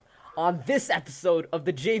On this episode of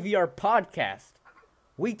the JVR podcast,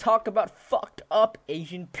 we talk about fucked up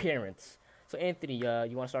Asian parents. So Anthony, you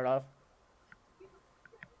want to start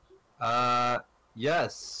off?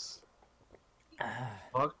 Yes.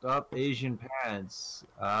 Fucked up Asian parents.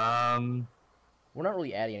 We're not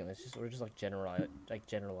really adding anything. We're just like generalizing.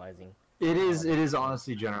 It is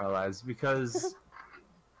honestly generalized because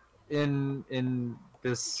in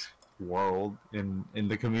this world, in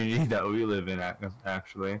the community that we live in,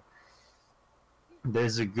 actually,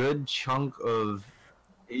 there's a good chunk of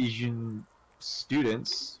Asian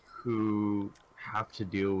students who have to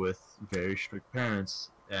deal with very strict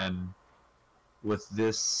parents, and with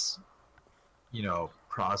this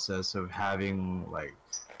process of having like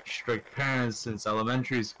strict parents since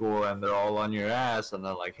elementary school, and they're all on your ass, and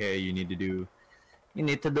they're like, hey, you need to do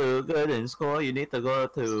good in school, you need to go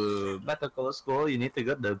to medical school, you need to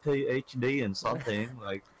get the PhD in something,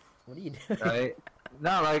 like, What are you doing? right?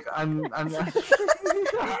 No, like, I'm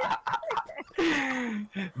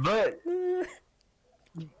but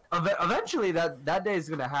eventually that day is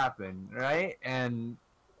gonna happen, right? And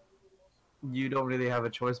you don't really have a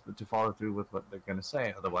choice but to follow through with what they're gonna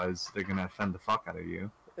say. Otherwise, they're gonna offend the fuck out of you.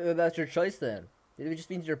 That's your choice then. It just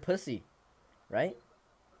means you're pussy, right?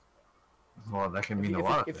 Well, that can If, mean you, a if,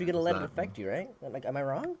 lot you, of if things. you're gonna let it affect you, right? Like, am I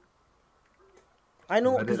wrong? I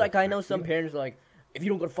know, Let because it like I know affect some you? parents are like, if you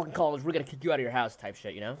don't go to fucking college, we're gonna kick you out of your house, type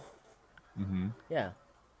shit, you know? Mm-hmm. Yeah.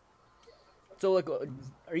 So like,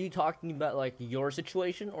 are you talking about like your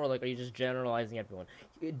situation, or like are you just generalizing everyone?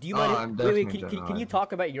 Do you mind? Oh, I'm Wait, definitely can you generalizing.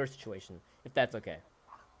 talk about your situation, if that's okay?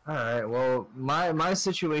 All right. Well, my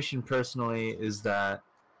situation personally is that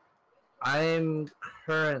I'm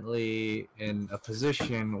currently in a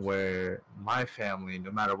position where my family,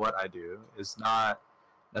 no matter what I do, is not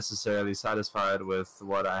necessarily satisfied with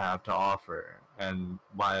what I have to offer. And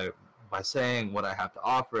by saying what I have to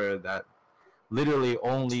offer, that literally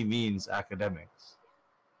only means academics.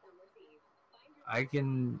 I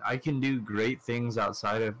can do great things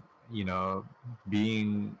outside of you know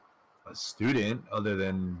being a student, other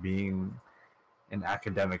than being an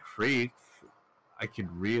academic freak. I could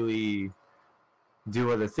really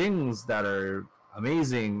do other things that are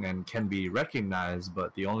amazing and can be recognized,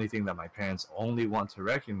 but the only thing that my parents only want to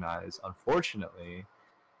recognize, unfortunately,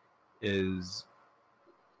 is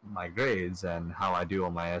my grades and how I do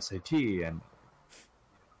on my SAT. And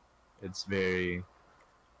it's very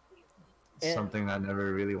And something I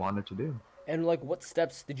never really wanted to do. like, what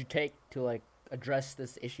steps did you take to like address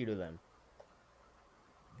this issue to them?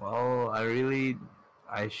 Well,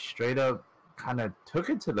 I straight up kind of took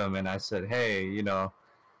it to them, and I said, hey, why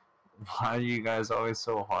are you guys always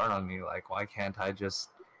so hard on me? Like, why can't I just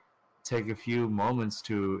take a few moments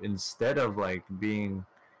to, instead of like being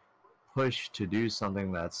pushed to do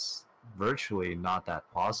something that's virtually not that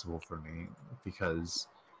possible for me? Because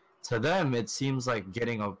to them it seems like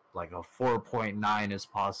getting a 4.9 is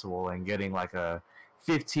possible, and getting like a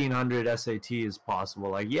 1500 SAT is possible.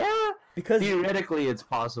 Like, yeah, Because, theoretically it's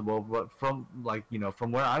possible, but from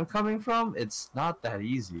from where I'm coming from, it's not that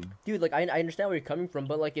easy. dude, like I understand where you're coming from,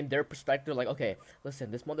 but like in their perspective, like, okay, listen,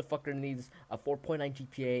 this motherfucker needs a 4.9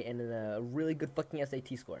 GPA and a really good fucking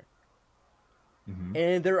SAT score. Hmm. And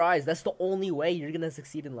in their eyes, that's the only way you're gonna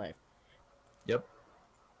succeed in life. Yep.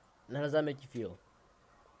 And how does that make you feel?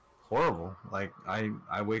 Horrible. Like,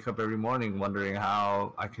 I wake up every morning wondering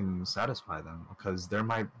how I can satisfy them, because they're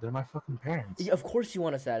my fucking parents. Of course, you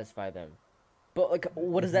want to satisfy them, but like,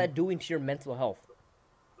 what is Hmm. that doing to your mental health?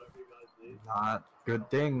 Not good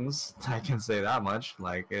things. I can say that much.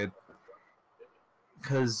 Like, it,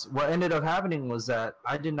 because what ended up happening was that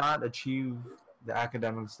I did not achieve the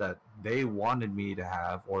academics that they wanted me to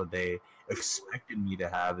have, or they expected me to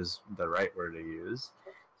have, is the right word to use.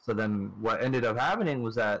 So then what ended up happening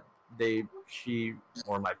was that she,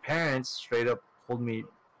 or my parents, straight up pulled me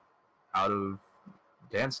out of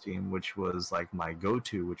dance team, which was like my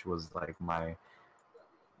go-to, which was like my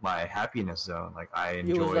happiness zone. Like, I It was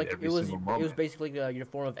enjoyed like every single it was moment. basically your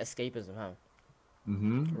form of escapism, huh?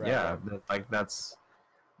 Right, Yeah, right. like, that's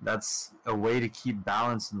a way to keep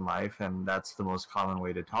balance in life, and that's the most common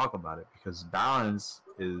way to talk about it, because balance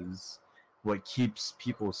is what keeps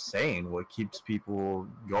people sane, what keeps people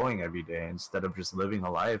going every day, instead of just living a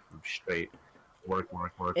life of straight work,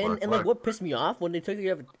 work, work, work, And like, work. what pissed me off when they took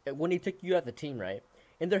you out the team, right?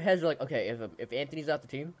 In their heads, they're like, okay, if Anthony's out the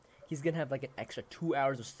team, he's gonna have like an extra 2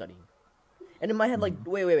 hours of studying. And in my head, like, Mhm.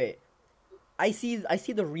 wait. I see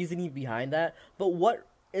the reasoning behind that, but what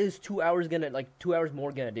is 2 hours gonna, like, 2 hours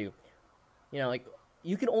more gonna do? You know, like,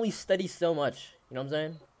 you can only study so much. You know what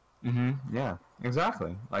I'm saying? Yeah,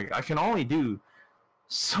 exactly. Like, I can only do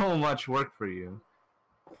so much work for you.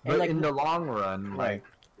 And But like, in the long run, right, like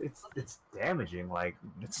it's damaging. Like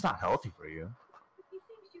it's not healthy for you.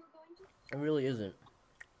 it really isn't.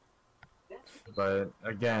 But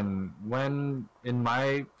again, when in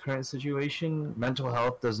my current situation, mental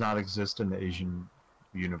health does not exist in the Asian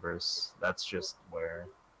universe. That's just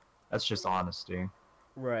honesty.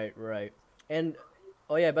 Right, right. And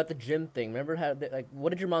oh yeah, about the gym thing. Remember how like what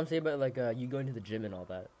did your mom say about like you going to the gym and all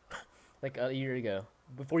that? Like a year ago,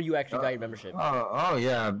 before you actually got your membership. Oh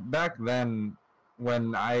yeah, back then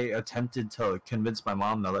when I attempted to convince my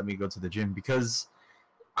mom to let me go to the gym because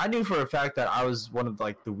I knew for a fact that I was one of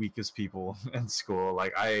like the weakest people in school.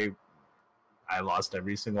 Like I lost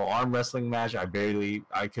every single arm wrestling match. I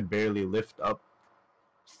could barely lift up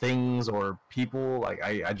things or people. Like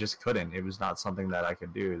I just couldn't. It was not something that I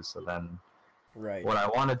could do. So then Right. what I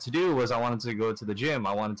wanted to do was I wanted to go to the gym.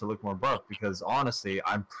 I wanted to look more buff because honestly,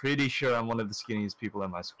 I'm pretty sure I'm one of the skinniest people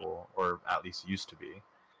in my school, or at least used to be.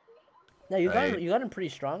 No, Right? you got him pretty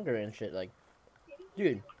stronger and shit. Like,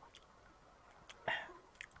 dude,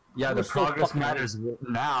 Yeah, you were the so progress fucking weak. matters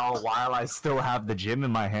now while I still have the gym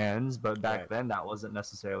in my hands, but back Right. then that wasn't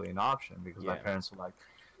necessarily an option because my Yeah. parents were like,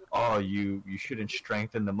 "Oh, you shouldn't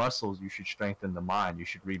strengthen the muscles, you should strengthen the mind. You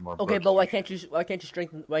should read more Okay, books. but You should." why can't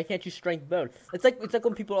you strengthen both? It's like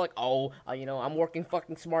when people are like, oh, you know, I'm working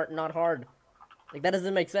fucking smart, not hard. Like that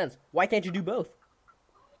doesn't make sense. Why can't you do both?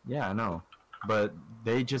 Yeah, I know. But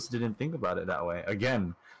they just didn't think about it that way.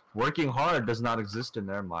 Again, working hard does not exist in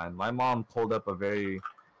their mind. My mom pulled up a very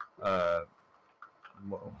uh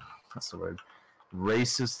whoa, what's the word?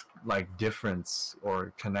 Racist like difference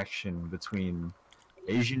or connection between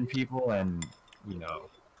Asian people and, you know,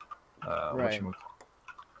 what Right. you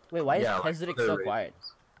Wait, why is yeah, like Keswick other so quiet?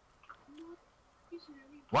 races.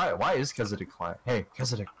 Why is Kazadik quiet? Hey,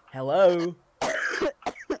 Kazadik. Hello.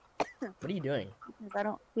 What are you doing? because I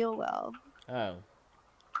don't feel well. Oh,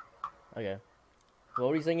 okay. What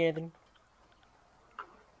were you saying, Anthony?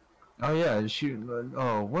 Oh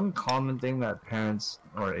yeah, one common thing that parents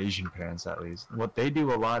or Asian parents at least, what they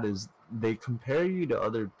do a lot is they compare you to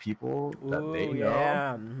other people that they Ooh, know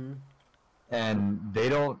yeah. Mm-hmm. and they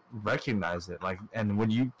don't recognize it. Like, and when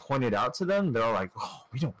you point it out to them, they're like, "Oh,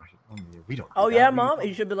 we don't do Oh yeah, that. What are you mom. talking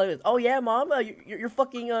You should be like this. Oh yeah, mom. You're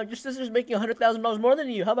fucking. Your sister's making $100,000 more than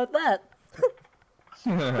you. How about that?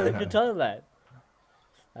 You should about?" tell them that.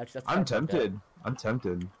 That's kind I'm of fucked up. tempted. I'm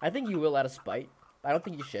tempted. I think you will out of spite. I don't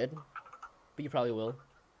think you should, but you probably will.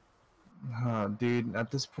 Dude,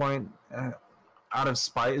 at this point, out of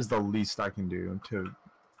spite is the least I can do to,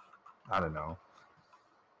 I don't know.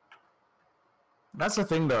 That's the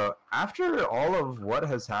thing though. After all of what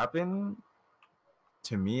has happened,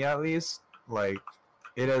 to me at least, like,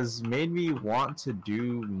 it has made me want to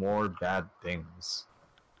do more bad things.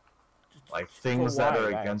 Like, For things that why?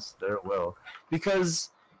 are Why? against their will. Because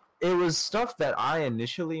it was stuff that I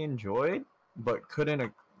initially enjoyed, but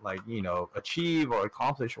couldn't, like, achieve or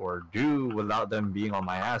accomplish or do without them being on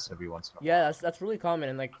my ass every once in a Yeah, while. that's really common.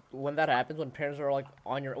 And like when that happens, when parents are like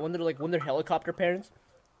when they're helicopter parents,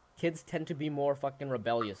 kids tend to be more fucking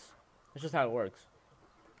rebellious. That's just how it works.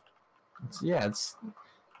 It's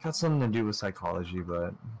got something to do with psychology,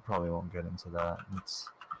 but probably won't get into that.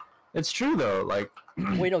 It's true though. Like,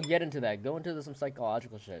 Wait, don't get into that. Go into some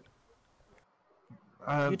psychological shit.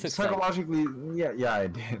 You took psych. psychologically, yeah, I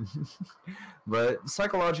did. But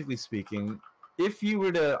psychologically speaking, if you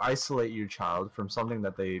were to isolate your child from something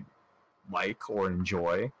that they like or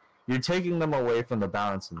enjoy, you're taking them away from the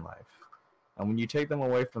balance in life. And when you take them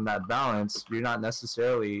away from that balance, you're not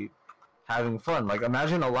necessarily having fun. Like,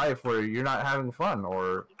 imagine a life where you're not having fun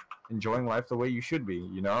or enjoying life the way you should be,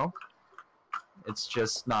 you know? It's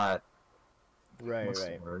just not, Right, what's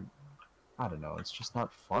the right. word? I don't know. It's just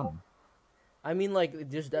not fun. I mean,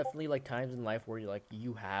 like, there's definitely like times in life where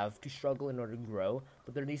you have to struggle in order to grow,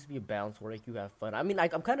 but there needs to be a balance where like you have fun. I mean,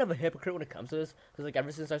 I'm kind of a hypocrite when it comes to this because like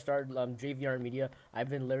ever since I started JVR Media, I've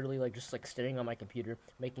been literally like just like sitting on my computer,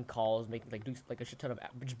 making calls, making like do like a shit ton of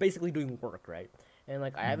just basically doing work, right? And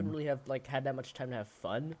like I haven't Mhm. really have like had that much time to have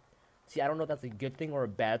fun. See, I don't know if that's a good thing or a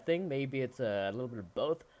bad thing. Maybe it's a little bit of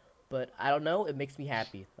both, but I don't know. It makes me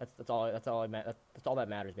happy. That's all that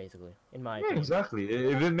matters basically, in my Yeah, opinion. exactly.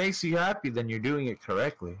 If it makes you happy, then you're doing it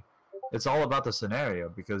correctly. It's all about the scenario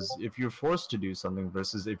because if you're forced to do something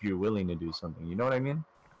versus if you're willing to do something, you know what I mean?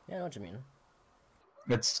 Yeah, I know what you mean.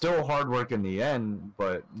 It's still hard work in the end,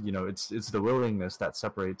 but it's the willingness that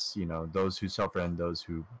separates those who suffer and those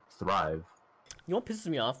who thrive. You know what pisses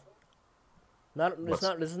me off? Not it's What's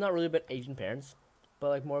not This is not really about Asian parents, but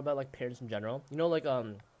like more about like parents in general. You know,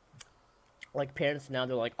 like parents now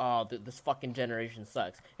they're like, oh, this fucking generation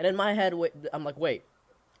sucks. And in my head, I'm like, wait,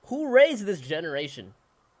 who raised this generation?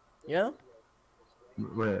 You know?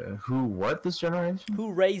 Who? What? This generation?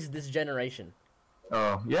 Who raised this generation?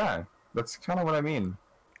 Oh, yeah. That's kind of what I mean.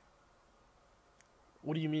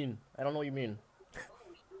 What do you mean? I don't know what you mean.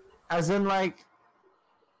 As in, like,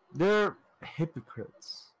 they're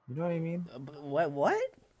hypocrites. You know what I mean? What?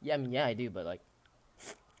 Yeah, I mean, yeah, I do, but like,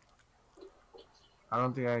 I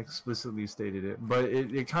don't think I explicitly stated it, but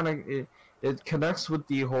it kind of it connects with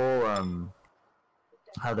the whole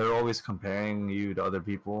how they're always comparing you to other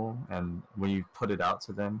people, and when you put it out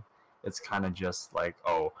to them, it's kind of just like,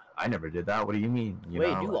 oh, I never did that. What do you mean? You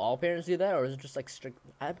wait, know, do like, all parents do that, or is it just like strict?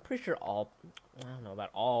 I'm pretty sure all. I don't know about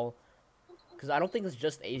all, because I don't think it's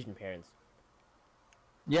just Asian parents.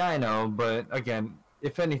 yeah, I know, but again,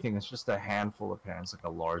 if anything, it's just a handful of parents, like a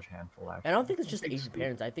large handful And I don't actually. think it's A just big Asian scoop.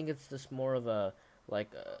 parents. I think it's just more of a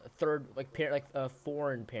like third like parent like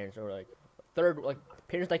foreign parents or like third like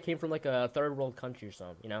parents that came from like a third world country or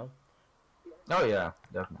something, you know? Oh yeah,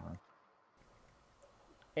 definitely.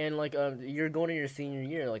 And like you're going to your senior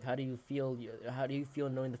year. Like, how do you feel? How do you feel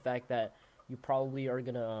knowing the fact that you probably are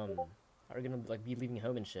gonna like be leaving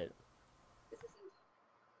home and shit?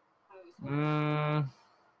 Mm,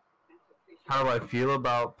 how do I feel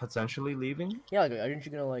about potentially leaving? Yeah, like aren't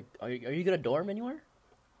you gonna like are you gonna dorm anywhere?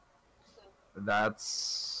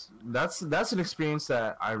 That's an experience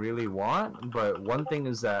that I really want. But one thing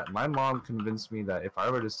is that my mom convinced me that if I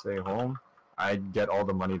were to stay home, I'd get all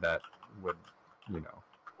the money that would, you know,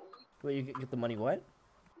 Wait, you get the money what?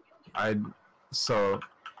 I'd. So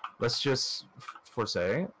let's just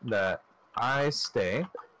foresay that I stay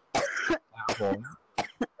at home,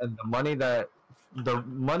 and the money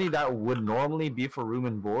that would normally be for room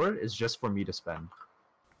and board is just for me to spend.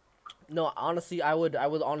 No, honestly, I would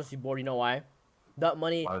honestly board. You know why? That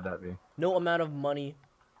money, Why would that be? no amount of money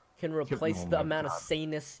can replace Oh the my amount of god.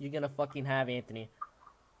 saneness you're gonna fucking have, Anthony.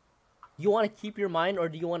 You want to keep your mind, or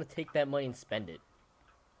do you want to take that money and spend it?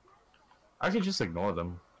 I could just ignore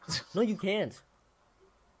them. No, you can't.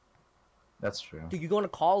 That's true. Dude, you're going to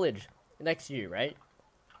college next year, right?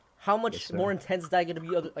 How Yes, much more sir. intense is that gonna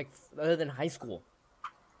be, other than high school?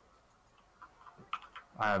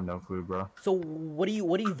 I have no clue, bro. So what do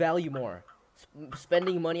you value more?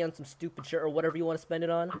 Spending money on some stupid shit or whatever you want to spend it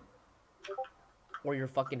on, or your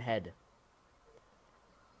fucking head?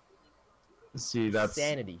 See, Your that's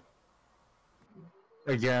sanity.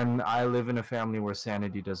 again, I live in a family where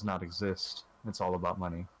sanity does not exist. It's all about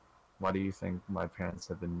money. Why do you think my parents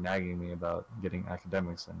have been nagging me about getting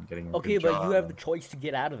academics and getting a Okay, good but you job? have the And choice to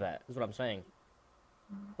get out of that. Is what I'm saying.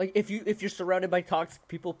 Like if you're surrounded by toxic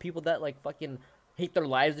people, people that like fucking hate their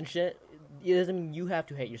lives and shit, it doesn't mean you have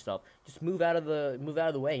to hate yourself. Just move out of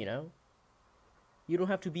the way. You know. You don't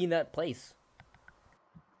have to be in that place.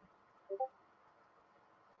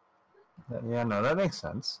 yeah, no, that makes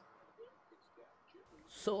sense.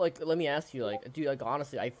 So like, let me ask you, like, dude, like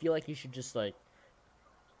honestly, I feel like you should just like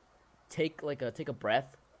take a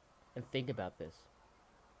breath and think about this.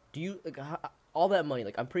 Do you like all that money?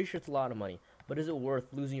 Like, I'm pretty sure it's a lot of money, but is it worth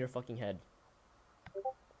losing your fucking head?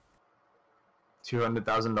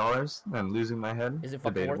 $200,000 and losing my head? Is it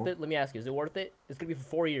fucking worth Debatable. it? Let me ask you, is it worth it? It's gonna be for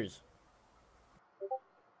 4 years.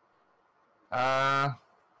 Uh,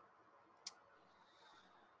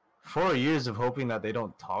 4 years of hoping that they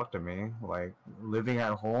don't talk to me. Like living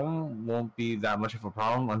at home won't be that much of a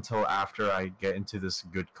problem until after I get into this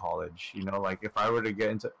good college. You know, like if I were to get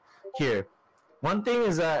into here, one thing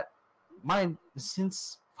is that my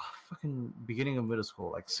since fucking beginning of middle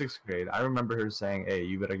school, like sixth grade, I remember her saying, "Hey,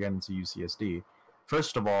 you better get into UCSD."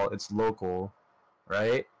 First of all, it's local,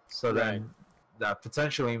 right? So Right. then that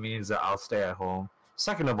potentially means that I'll stay at home.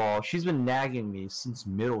 Second of all, she's been nagging me since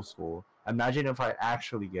middle school. Imagine if I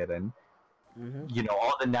actually get in. Mm-hmm. You know,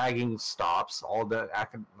 all the nagging stops, all that,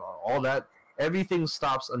 everything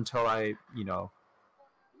stops until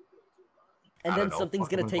And I don't then know, something's fuck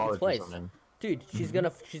gonna up in take its college or place, something. dude. Hmm.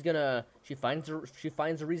 She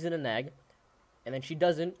finds a reason to nag, and then she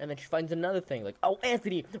doesn't, and then she finds another thing like, oh,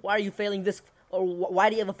 Anthony, why are you failing this? Or why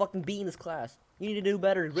do you have a fucking B in this class? You need to do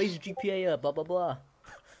better. Raise your GPA up. Blah blah blah.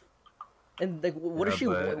 And like, Yeah,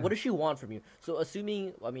 but what does she want from you? So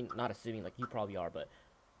assuming, I mean, not assuming, like you probably are, but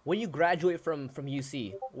when you graduate from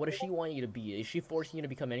UC, what does she want you to be? Is she forcing you to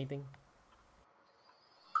become anything?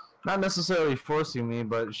 not necessarily forcing me,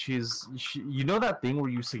 but you know that thing where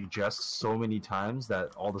you suggest so many times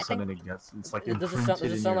that all of a I think sudden it's like does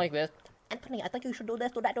imprinted it in sound your like this? Anthony, I think you should do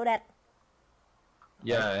this, do that, do that. Right?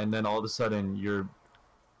 yeah, and then all of a sudden you're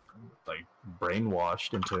like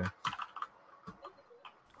brainwashed into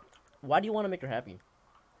Why do you want to make her happy?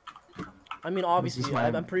 I mean, this is obviously, my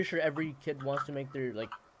I'm pretty sure every kid wants to make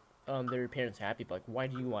their parents happy. But like, why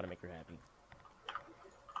do you want to make her happy?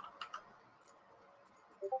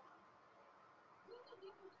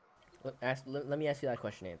 Let me ask you that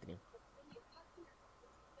question, Anthony.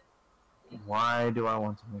 Why do I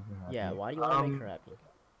want to make her happy? Yeah, why do you want to make her happy?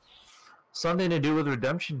 Something to do with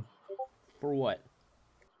redemption. For what?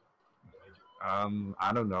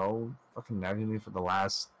 I don't know. Fucking nagging me for the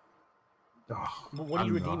last. But what I are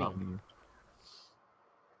you don't know how redeeming?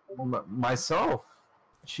 many. Myself.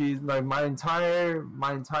 She's like my entire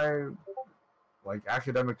like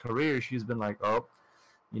academic career. She's been like, oh,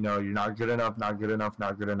 you're not good enough, not good enough,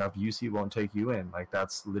 not good enough. UC won't take you in. Like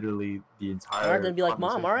that's literally the Alright, entire then be like,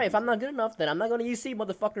 Mom, conversation. alright, if I'm not good enough, then I'm not going to UC,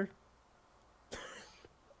 motherfucker.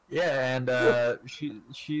 Yeah, and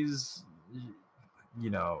she's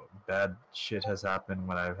bad shit has happened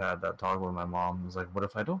when I've had that talk with my mom. It's like, what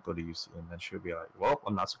if I don't go to UC? And then she'll be like, well,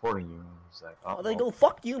 I'm not supporting you. And he's like, oh Oh, they well. go,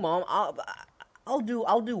 fuck you, Mom. I'll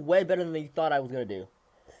do way better than you thought I was going to do.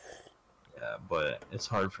 Yeah, but it's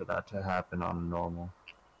hard for that to happen on normal.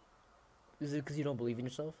 Is it because you don't believe in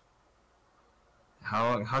yourself?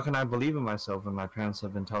 How can I believe in myself when my parents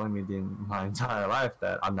have been telling me my entire life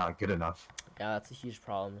that I'm not good enough? Yeah, that's a huge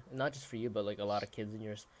problem. Not just for you, but like a lot of kids in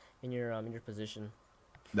your position.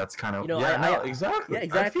 That's kind of Yeah, exactly.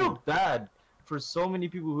 exactly. I feel bad for so many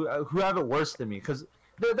people who have it worse than me, because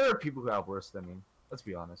there are people who have worse than me. Let's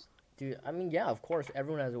be honest. Dude, I mean, yeah, of course,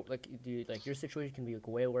 everyone has like, dude, like your situation can be like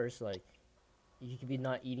way worse. Like, you could be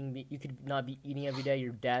not eating, you could not be eating every day.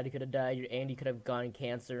 Your dad could have died. Your Andy could have gotten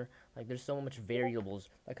cancer. Like, there's so much variables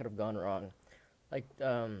that could have gone wrong. Like,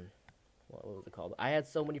 what was it called? I had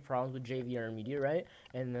so many problems with JVR Media, right?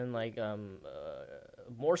 And then like,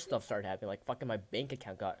 more stuff started happening. Like, fucking my bank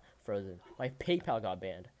account got frozen. My PayPal got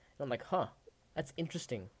banned. And I'm like, huh, that's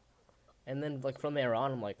interesting. And then like from there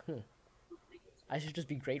on, I'm like, I should just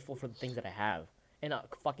be grateful for the things that I have and not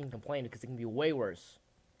fucking complain because it can be way worse.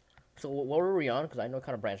 So what were we on? Because I know it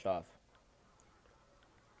kind of branched off.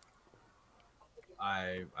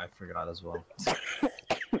 I forgot as well.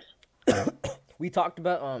 We talked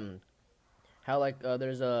about how like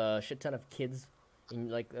there's a shit ton of kids in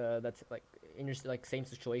like that's like in your like same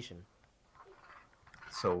situation.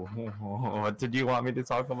 So what did you want me to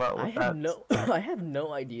talk about I with have that? no I have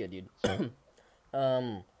no idea, dude. Let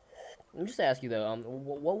me just ask you though,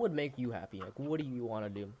 what would make you happy? Like, what do you want to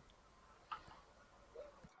do?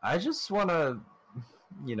 I just want to,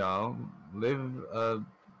 live a,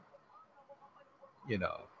 you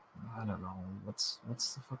know, I don't know what's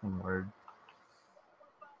the fucking word.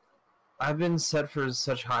 I've been set for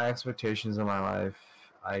such high expectations in my life.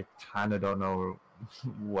 I kind of don't know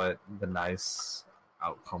what the nice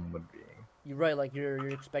outcome would be. You're right. Like you're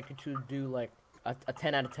expected to do like a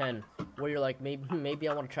 10 out of 10, where you're like maybe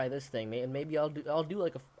I want to try this thing, maybe I'll do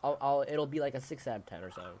like it'll be like a 6 out of 10 or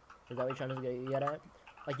something. Is that what you're trying to get at?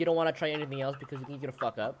 Like you don't want to try anything else because you think you're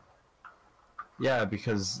gonna fuck up. Yeah,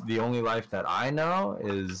 because the only life that I know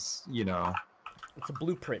is, It's a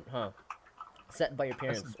blueprint, huh? Set by your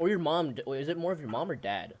that's parents or your mom. Is it more of your mom or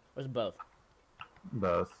dad, or is it both?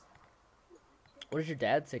 both. What does your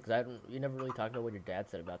dad say? Cause you never really talked about what your dad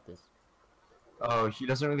said about this. Oh, he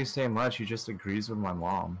doesn't really say much. He just agrees with my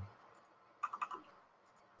mom.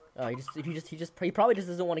 He probably just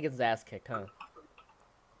doesn't want to get his ass kicked, huh?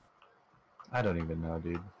 I don't even know,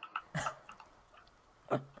 dude.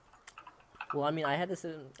 Well, I mean, I had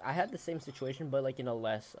the same situation, but like in a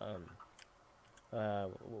less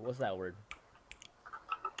what's that word?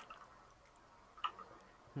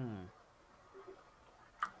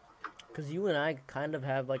 Because you and I kind of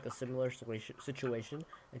have like a similar situation,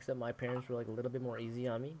 except my parents were like a little bit more easy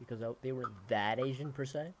on me because they weren't that Asian per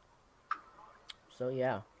se. So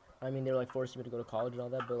yeah, I mean they were like forcing me to go to college and all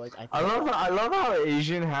that, but like I love how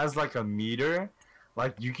Asian has like a meter.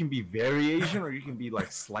 Like you can be very Asian or you can be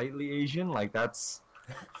like slightly Asian. Like that's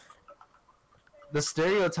the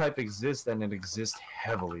stereotype exists and it exists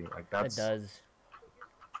heavily. Like it that's does.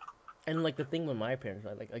 And like the thing with my parents,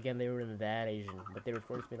 right? Like again, they were in that Asian, but they were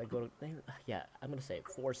forcing me to like yeah, I'm gonna say it,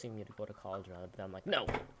 forcing me to go to college and all that. But I'm like no,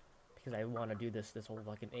 because I want to do this whole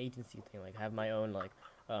fucking agency thing, like have my own like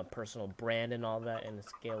personal brand and all that, and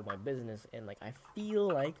scale my business. And like I feel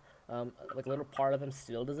like a little part of them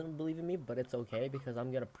still doesn't believe in me, but it's okay because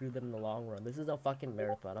I'm gonna prove them in the long run. This is a fucking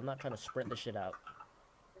marathon. I'm not trying to sprint the shit out.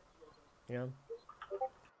 You know?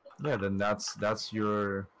 yeah. Then that's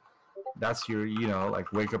your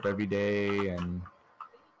like wake up every day and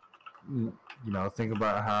think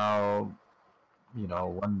about how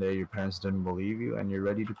one day your parents didn't believe you and you're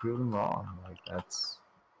ready to prove them wrong. Like that's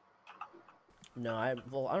No, I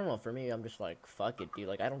don't know. For me, I'm just like fuck it, dude.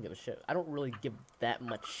 Like I don't give a shit. I don't really give that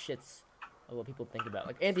much shits of what people think about.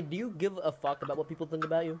 Like Anthony, do you give a fuck about what people think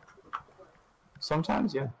about you?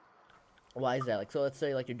 sometimes, yeah. Why is that? Like, so let's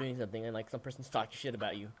say like you're doing something and like some person's talking shit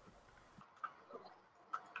about you.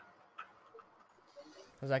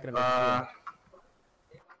 How's that gonna make you feel?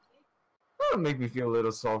 That'll make me feel a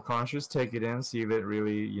little self-conscious. Take it in, see if it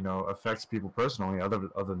really, affects people personally. Other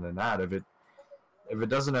than that, if it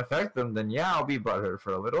doesn't affect them, then yeah, I'll be butthurt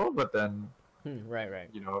for a little. But then, Right.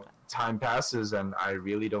 time passes, and I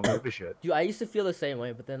really don't give a shit. Dude, I used to feel the same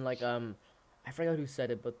way, but then like I forgot who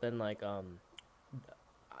said it, but then like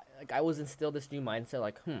I was instilled this new mindset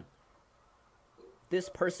like, this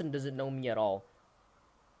person doesn't know me at all.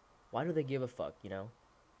 Why do they give a fuck? You know?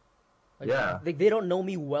 Like, Yeah. they don't know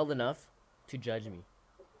me well enough to judge me.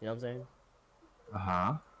 You know what I'm saying? Uh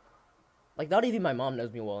huh. Like, not even my mom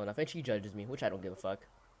knows me well enough, and she judges me, which I don't give a fuck.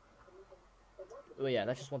 But yeah,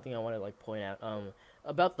 that's just one thing I want to like point out.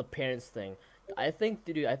 About the parents thing, I think,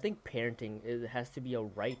 dude, I think parenting has to be a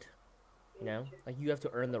right. You know, like you have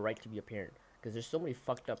to earn the right to be a parent because there's so many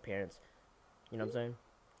fucked up parents. You know what I'm saying?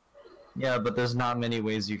 Yeah, but there's not many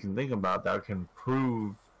ways you can think about that can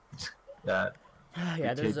prove that.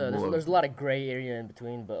 Yeah, there's a lot of gray area in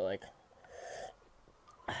between, but like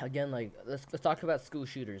again, like let's talk about school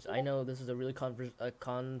shooters. I know this is a really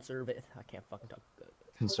conservative. I can't fucking talk.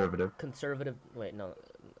 Conservative. Conservative. Wait, no,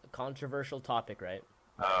 controversial topic, right?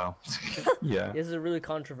 Oh, yeah. This is a really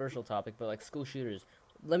controversial topic, but like school shooters.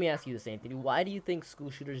 Let me ask you this, Anthony. Why do you think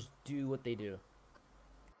school shooters do what they do?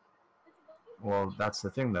 Well, that's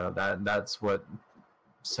the thing, though. That's what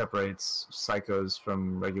separates psychos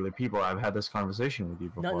from regular people. I've had this conversation with you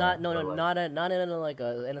before. No, where, not in a like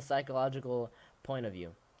in a psychological point of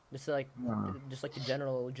view. Just like No. just like the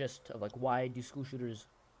general gist of like why do school shooters,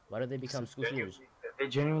 why do they become school shooters? They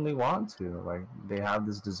genuinely want to. Like, they have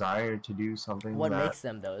this desire to do something What that... makes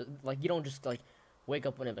them though? Like you don't just like wake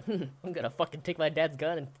up one day like I'm gonna fucking take my dad's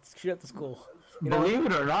gun and shoot up the school. You know? Believe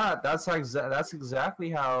it or not, that's that's exactly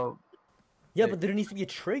how Yeah, but there needs to be a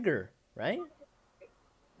trigger, right?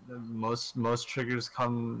 most triggers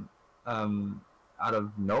come out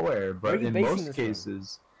of nowhere. Where are But you in basing most this from?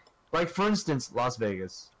 cases, like for instance, Las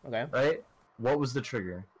Vegas, Okay. right? What was the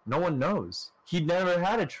trigger? No one knows. He never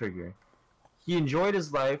had a trigger. He enjoyed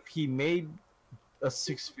his life. He made a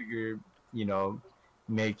six-figure,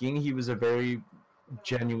 making. He was a very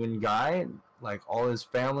genuine guy. Like, all his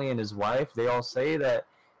family and his wife, they all say that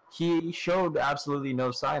he showed absolutely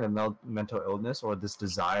no sign of mental illness or this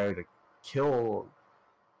desire to kill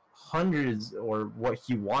hundreds, or what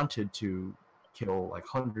he wanted to kill, like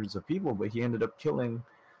hundreds of people, but he ended up killing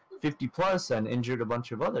 50 plus and injured a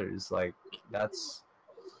bunch of others. Like, that's...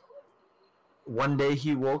 One day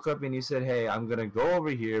he woke up and he said, hey, I'm going to go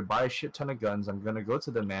over here, buy a shit ton of guns. I'm going to go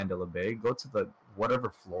to the Mandela Bay, go to the whatever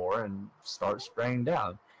floor, and start spraying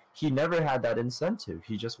down. He never had that incentive.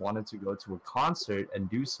 He just wanted to go to a concert and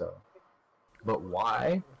do so. But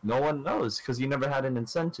why? No one knows, because he never had an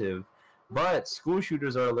incentive. But school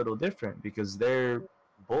shooters are a little different because they're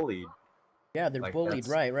bullied. Yeah, they're Like, bullied,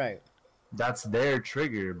 right. That's their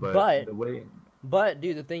trigger. But- the way... But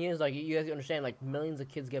dude, the thing is, like, you guys understand, like, millions of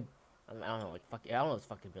kids get, I don't know, like, I don't know, it's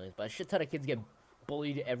fucking millions, but a shit ton of kids get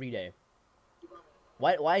bullied every day.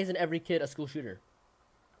 Why isn't every kid a school shooter?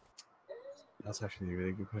 That's actually a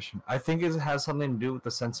really good question. I think it has something to do with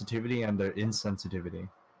the sensitivity and their insensitivity.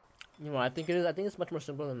 You know, I think it is. I think it's much more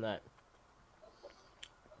simple than that.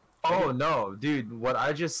 Oh no, dude! What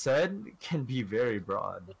I just said can be very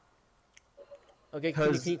broad. Okay,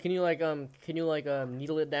 can you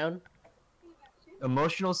needle it down?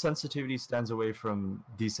 Emotional sensitivity stands away from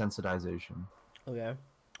desensitization. Okay,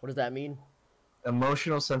 what does that mean?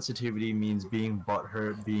 Emotional sensitivity means being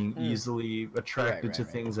butthurt, being easily attracted to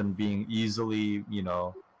right. things, and being easily,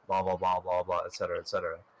 blah blah blah blah blah, etc.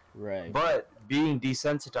 etc. Right. But being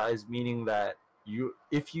desensitized, meaning that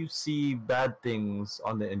if you see bad things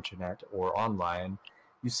on the internet or online,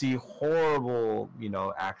 you see horrible,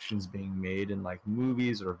 actions being made in like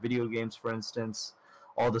movies or video games, for instance,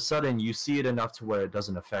 all of a sudden you see it enough to where it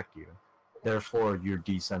doesn't affect you. Therefore, you're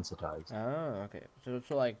desensitized. Oh, okay. So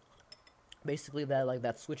like, basically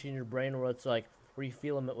that switch in your brain where it's like where you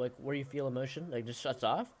feel emotion, like just shuts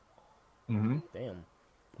off. Mm-hmm. Damn.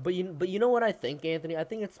 But you know what I think, Anthony? I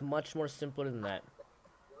think it's much more simpler than that.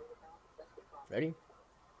 Ready?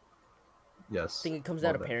 Yes. I think it comes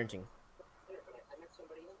out of Love it. parenting.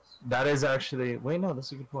 That is actually... Wait, no,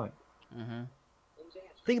 that's a good point. Mm-hmm.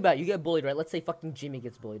 Think about it. You get bullied, right? Let's say fucking Jimmy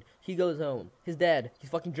gets bullied. He goes home. His dad, he's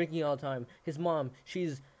fucking drinking all the time. His mom,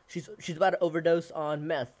 she's about to overdose on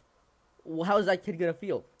meth. Well, how is that kid gonna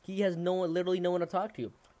feel? He has literally no one to talk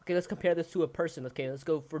to. Okay, let's compare this to a person. Okay, let's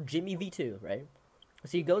go for Jimmy V2, right?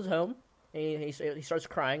 So he goes home and he starts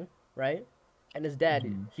crying, right? And his dad,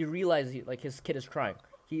 he realizes his kid is crying.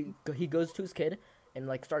 He goes to his kid and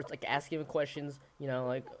like starts like asking him questions,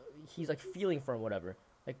 like he's like feeling for him, whatever.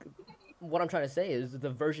 Like what I'm trying to say is the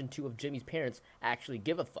version 2 of Jimmy's parents actually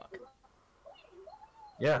give a fuck.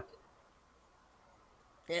 Yeah.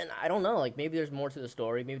 And I don't know, like maybe there's more to the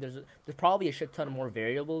story. Maybe there's probably a shit ton of more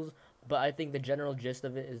variables, but I think the general gist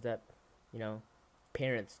of it is that, you know,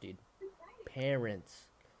 parents, dude, parents,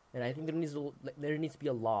 and I think there needs to be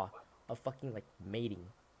a law of fucking like mating.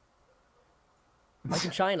 Like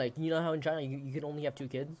in China, you know how in China you can only have 2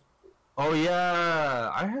 kids. Oh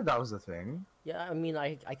yeah, I heard that was a thing. Yeah, I mean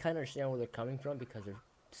I kind of understand where they're coming from because they're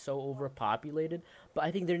so overpopulated, but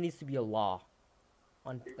I think there needs to be a law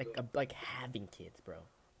on like having kids, bro.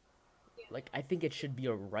 Like I think it should be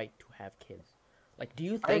a right to have kids. Like do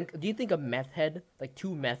you think a meth head, like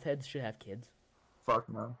 2 meth heads should have kids? Fuck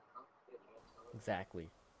no. Exactly.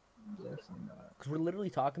 Definitely not. Cuz we're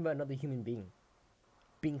literally talking about another human being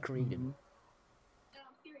being created. Mhm.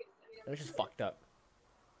 And it's just fucked up.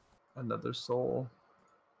 Another soul.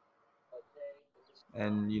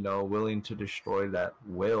 And willing to destroy that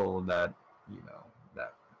will that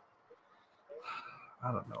that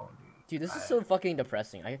I don't know, Dude, this is I, so fucking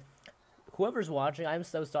depressing. Whoever's watching, I'm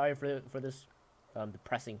so sorry for this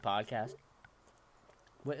depressing podcast.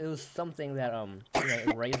 But it was something that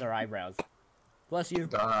raised our eyebrows. Bless you.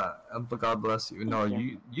 God bless you. No,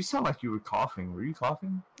 you sound like you were coughing. Were you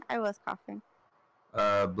coughing? I was coughing.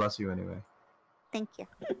 Bless you anyway. Thank you.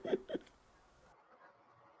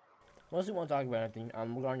 Unless you want to talk about anything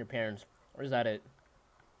regarding your parents, or is that it?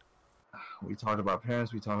 We talked about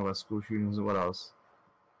parents. We talked about school shootings. What else?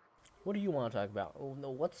 What do you want to talk about? Oh no,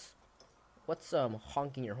 what's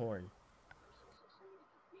honking your horn?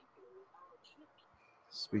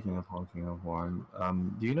 Speaking of honking of horn,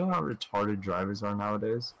 do you know how retarded drivers are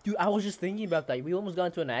nowadays? Dude, I was just thinking about that. We almost got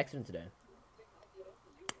into an accident today.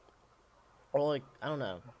 Or like, I don't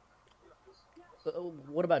know.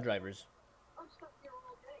 What about drivers?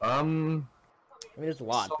 I mean, there's a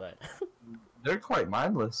lot, but they're quite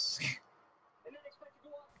mindless.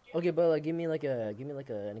 okay, but like, give me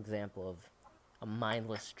an example of a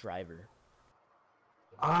mindless driver.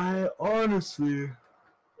 I honestly,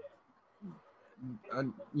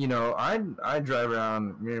 I drive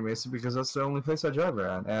around Mira Mesa because that's the only place I drive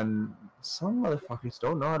around, and some motherfuckers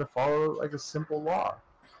don't know how to follow like a simple law.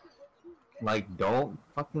 Like, don't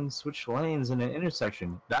fucking switch lanes in an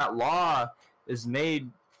intersection. That law is made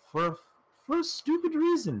for a stupid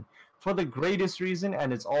reason, for the greatest reason,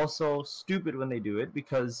 and it's also stupid when they do it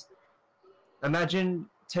because imagine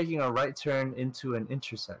taking a right turn into an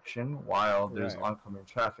intersection while there's Right. oncoming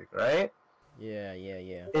traffic, right? Yeah.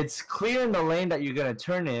 It's clear in the lane that you're gonna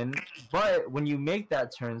turn in, but when you make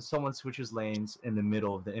that turn, someone switches lanes in the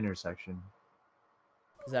middle of the intersection.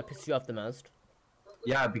 Does that piss you off the most?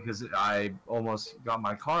 Yeah, because I almost got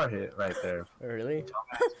my car hit right there. Really?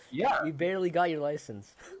 Yeah, You barely got your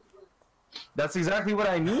license. that's exactly what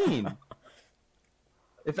I mean.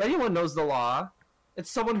 If anyone knows the law, it's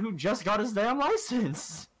someone who just got his damn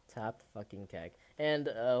license. Tap fucking keg. And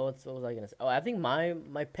what was I gonna say? Oh, I think my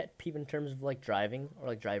pet peeve in terms of like driving or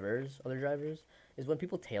like other drivers, is when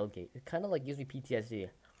people tailgate. It kind of like gives me PTSD.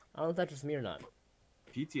 I don't know if that's just me or not.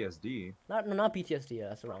 PTSD. Not PTSD. Yeah,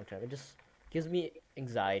 that's the wrong term. It just gives me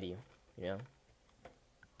anxiety. You know.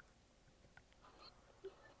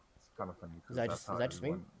 It's kind of funny. Is that just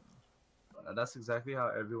me? That's exactly how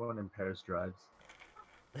everyone in Paris drives.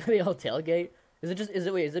 They all tailgate. Is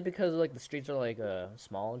it because like the streets are like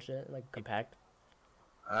small and shit, like compact?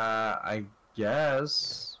 I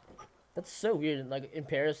guess. That's so weird. Like in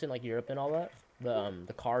Paris and like Europe and all that,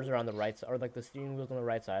 the cars are on the right side, or like the steering wheel's on the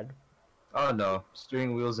right side. Oh no,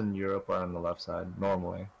 steering wheels in Europe are on the left side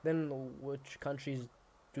normally. Then which countries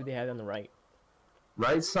do they have on the right?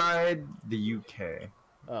 Right side, the UK.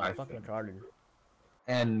 Oh, I fucking think. retarded.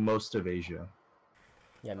 And most of Asia.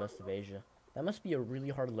 Yeah, most of Asia. That must be a really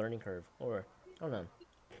hard learning curve, or I don't know.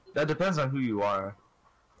 That depends on who you are.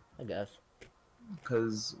 I guess.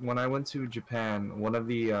 Because when I went to Japan, one of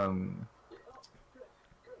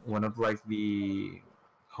like the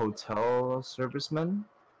hotel servicemen,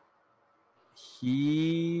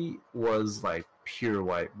 he was like pure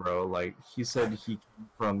white, bro. Like he said he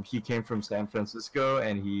came from San Francisco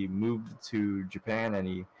and he moved to Japan and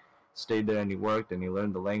he stayed there and he worked and he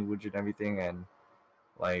learned the language and everything, and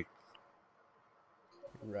like,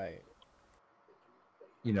 Right.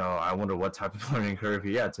 I wonder what type of learning curve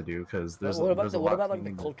he had to do, because there's a What lot about like to the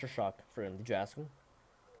learn. culture shock for him? Did you ask him?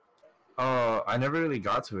 I never really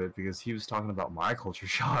got to it because he was talking about my culture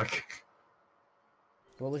shock.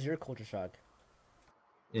 What was your culture shock?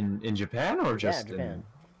 In Japan, or just Japan.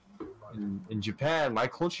 in Japan, my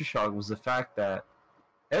culture shock was the fact that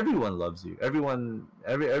everyone loves you. Everyone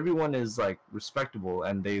is like respectable,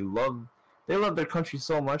 and they love their country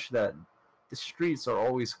so much that the streets are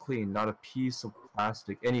always clean, not a piece of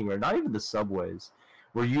plastic anywhere, not even the subways.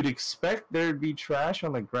 Where you'd expect there to be trash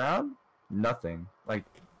on the ground, nothing. Like,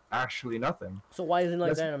 actually nothing. So why isn't it like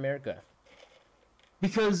That's that in America?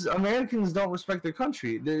 because Americans don't respect their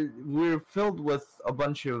country. We're filled with a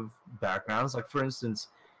bunch of backgrounds. Like, for instance,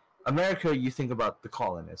 America, you think about the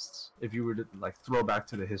colonists. If you were to like throw back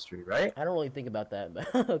to the history, right? I don't really think about that,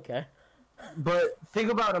 but okay. But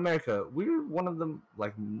think about America. We're one of the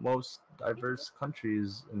like most diverse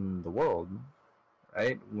countries in the world,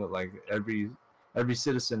 right? Like every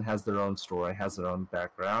citizen has their own story, has their own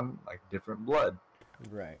background, like different blood.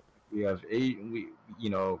 Right. We have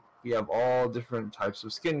we have all different types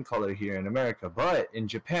of skin color here in America, but in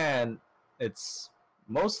Japan, it's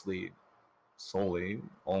mostly solely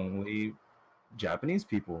only Japanese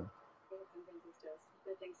people.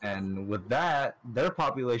 And with that, their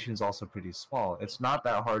population is also pretty small. It's not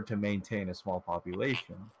that hard to maintain a small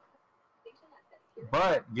population.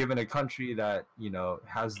 But given a country that,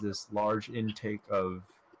 has this large intake of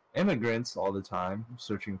immigrants all the time,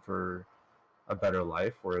 searching for a better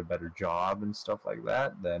life or a better job and stuff like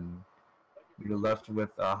that, then you're left with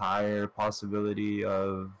a higher possibility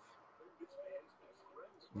of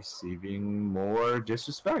receiving more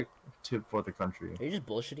disrespect for the country. Are you just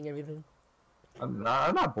bullshitting everything? I'm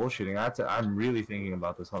not bullshitting. I'm really thinking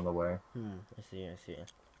about this on the way. I see.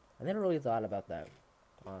 I never really thought about that,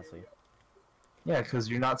 honestly. Yeah, because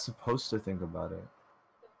you're not supposed to think about it.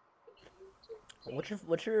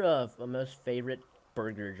 What's your most favorite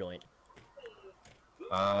burger joint?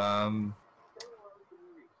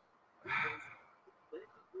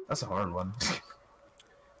 That's a hard one.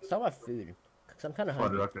 Let's talk about food, cause I'm kind of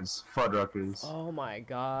hungry. Fuddruckers. Oh my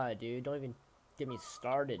god, dude! Don't even get me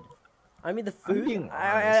started. I mean, the I'm food. being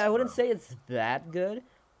I honest, wouldn't bro. say it's that good,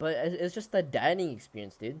 but it's just the dining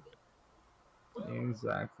experience, dude.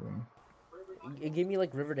 Exactly. It gave me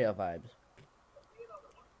like Riverdale vibes.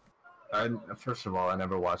 First of all, I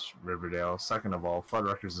never watched Riverdale. Second of all,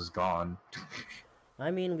 Fuddruckers is gone.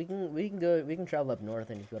 I mean, we can travel up north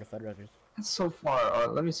and go to Fuddruckers. It's so far.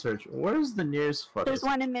 Let me search. Where's the nearest Fuddruckers? There's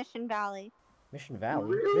one in Mission Valley. Mission Valley.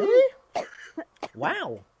 Really?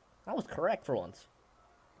 Wow, that was correct for once.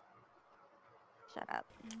 Shut up.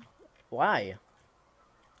 Why?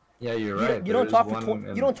 Yeah, you're You, right. you don't There talk is for one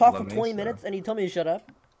in you don't talk La for 20 Mesa. minutes and you tell me to shut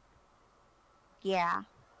up. Yeah.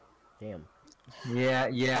 Damn. Yeah,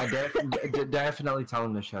 definitely tell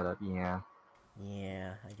him to shut up. Yeah.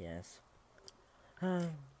 Yeah, I guess.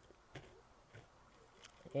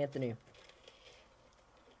 Anthony.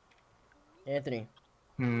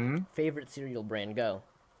 Favorite cereal brand? Go.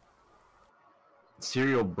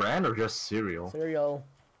 Cereal brand or just cereal? Cereal.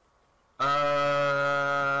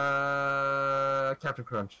 Captain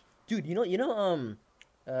Crunch. Dude,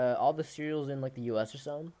 all the cereals in like the U.S. or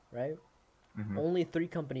something, right? Mhm. Only 3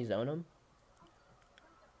 companies own them.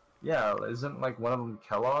 Yeah, isn't like one of them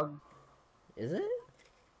Kellogg? Is it?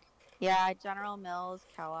 Yeah, General Mills,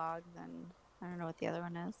 Kellogg's, and I don't know what the other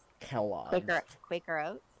one is. Kellogg's. Quaker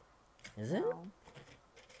Oats? Is it? No.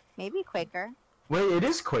 Maybe Quaker. Wait, it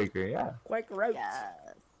is Quaker, yeah. Quaker Oats. Yes.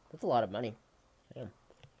 That's a lot of money. Damn.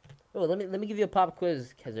 Oh, let me give you a pop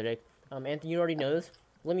quiz, Kezadek. Anthony, you already know this.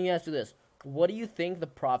 Let me ask you this: what do you think the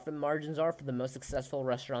profit margins are for the most successful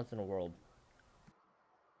restaurants in the world?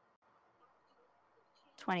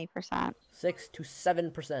 20%. 6 to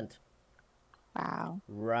 7%. Wow.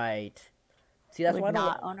 Right. See, that's Would why I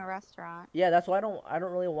not don't. own a restaurant. Yeah, that's why I don't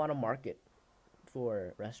really want to market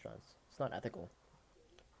for restaurants. It's not ethical.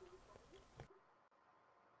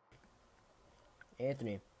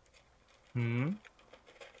 Anthony, Hmm.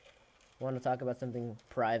 want to talk about something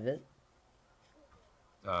private?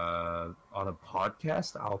 On a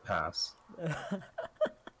podcast, I'll pass.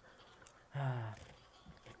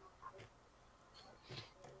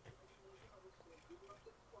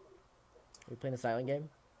 We playing a silent game?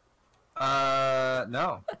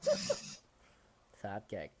 No. Sad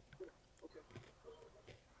gag.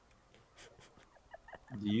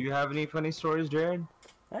 Do you have any funny stories, Jared?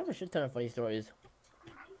 I have a shit ton of funny stories.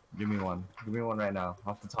 Give me one. Give me one right now,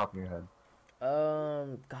 off the top of your head.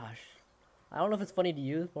 Gosh, I don't know if it's funny to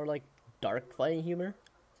you, more like dark funny humor.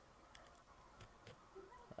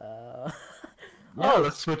 Yeah,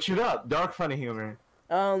 let's switch it up. Dark funny humor.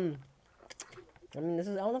 I mean, I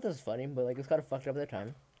don't know if this is funny, but like it's kind of fucked up at the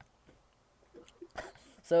time.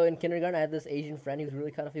 So in kindergarten, I had this Asian friend. He was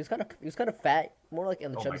really kind of, he was kind of fat, more like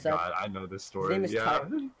on the Oh chubby my side. god, I know this His story. name is Yeah.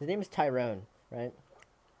 His name is Tyrone, right?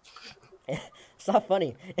 It's not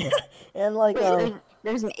funny. And like, Wait,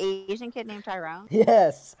 there's an Asian kid named Tyrone?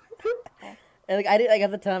 yes. And like I didn't like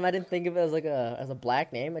at the time I didn't think of it as like a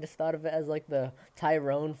black name. I just thought of it as like the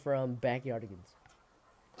Tyrone from Backyardigans.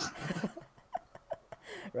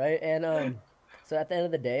 Right? And so at the end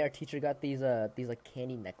of the day our teacher got these like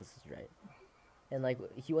candy necklaces, right? And like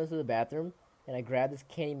he went to the bathroom and I grabbed this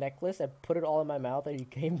candy necklace, I put it all in my mouth and he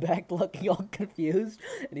came back looking all confused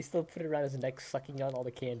and he still put it around his neck sucking on all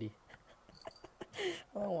the candy.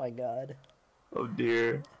 Oh my god. Oh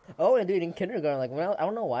dear. Oh, and dude, in kindergarten, like I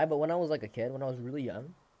don't know why, but when I was like a kid, when I was really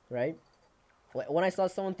young, right? When I saw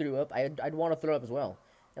someone threw up, I'd want to throw up as well,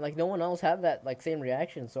 and like no one else had that like same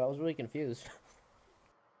reaction, so I was really confused.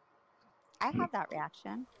 I have that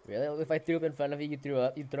reaction. Really, if I threw up in front of you, you threw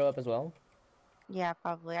up, you'd throw up as well. Yeah,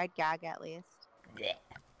 probably. I'd gag at least. Yeah.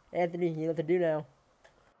 Anthony, you know what to do now.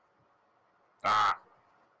 Ah.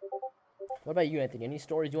 What about you, Anthony? Any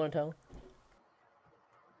stories you want to tell?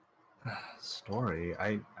 Story.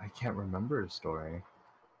 I can't remember a story.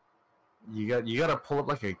 You gotta pull up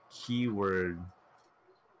like a keyword.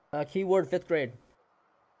 Keyword fifth grade.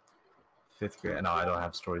 Fifth grade. No, I don't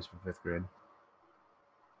have stories for fifth grade.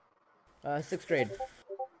 Sixth grade.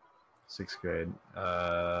 Sixth grade.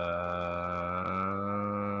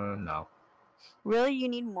 No. Really, you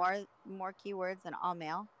need more keywords than all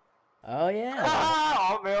male? Oh yeah.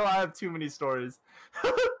 Ah, oh man, I have too many stories.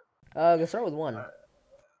 Let's start with one.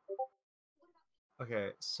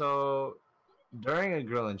 Okay, so during a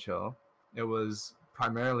grill and chill, it was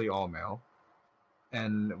primarily all male,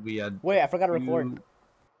 and we had. Wait, I forgot to record.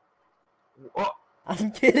 Oh,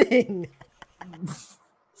 I'm kidding. I was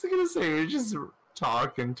gonna say you're just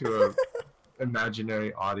talking to a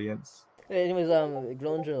imaginary audience. Anyways,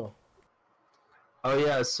 grill and chill. Oh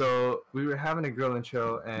yeah, so we were having a grill and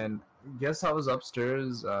chill, and guess I was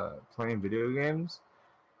upstairs playing video games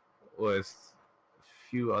with a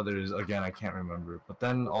few others. Again, I can't remember. But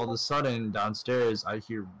then all of a sudden downstairs, I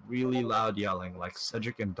hear really loud yelling, like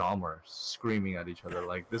Cedric and Dom are screaming at each other.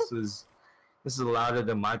 Like this is louder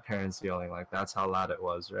than my parents yelling. Like that's how loud it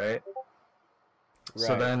was, right?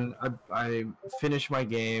 So then I finish my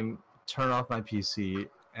game, turn off my PC,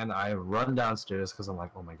 and I run downstairs because I'm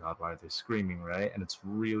like, oh my god, why are they screaming, right? And it's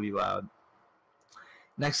really loud.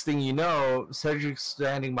 Next thing you know, Cedric's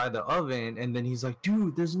standing by the oven, and then he's like,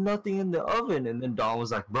 dude, there's nothing in the oven. And then Dawn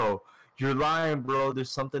was like, bro, you're lying, bro.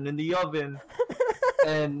 There's something in the oven.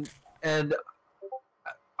 and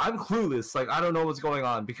I'm clueless. Like, I don't know what's going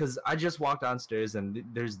on because I just walked downstairs, and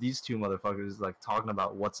there's these two motherfuckers, like, talking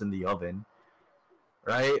about what's in the oven.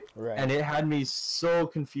 Right? And it had me so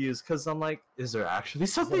confused because I'm like, is there actually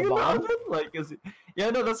something in the oven? Like, is it? Yeah,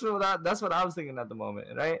 no, that's what I was thinking at the moment,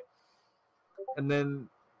 right? And then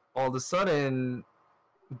all of a sudden,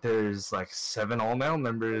 there's like 7 all-male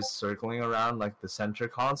members circling around like the center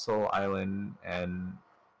console island, and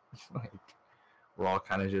like we're all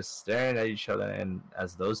kind of just staring at each other, and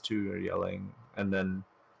as those two are yelling, and then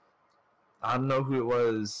I don't know who it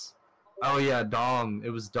was. Oh yeah, Dom. It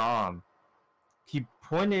was Dom. He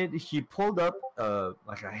pulled up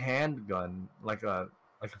like a handgun, like a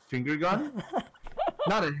finger gun.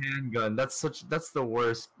 Not a handgun. That's the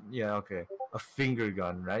worst. Yeah, okay. A finger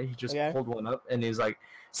gun, right? He just pulled one up and he's like,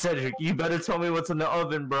 Cedric, you better tell me what's in the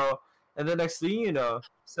oven, bro. And the next thing you know,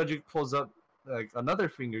 Cedric pulls up like another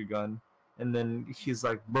finger gun, and then he's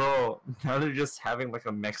like, bro, now they're just having like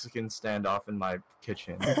a Mexican standoff in my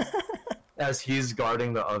kitchen as he's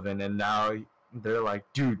guarding the oven, and now they're like,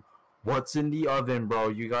 dude, what's in the oven, bro?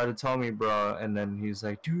 You gotta tell me, bro. And then he's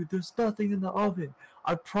like, dude, there's nothing in the oven.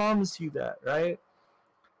 I promise you that, right?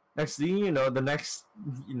 Next thing you know, the next,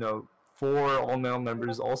 4 all-male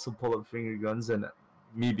members also pull up finger guns, and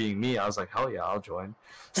me being me, I was like, hell yeah, I'll join.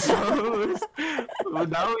 So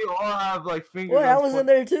now we all have like finger guns. Well, I was in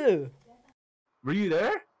there too. Were you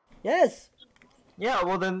there? Yes. Yeah,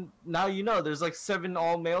 well then, now you know, there's like 7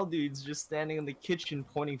 all-male dudes just standing in the kitchen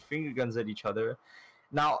pointing finger guns at each other.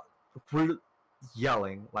 Now, we're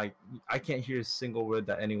yelling, like, I can't hear a single word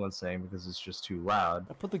that anyone's saying because it's just too loud.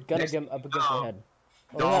 I put the gun up against my head.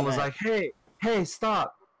 Dom was like, hey,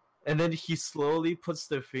 stop. And then he slowly puts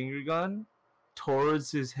the finger gun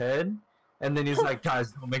towards his head, and then he's like,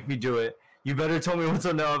 guys, don't make me do it. You better tell me what's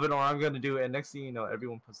in the oven or I'm going to do it. And next thing you know,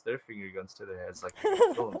 everyone puts their finger guns to their heads like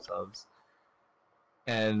they kill themselves.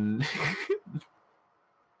 And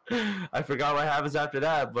I forgot what happens after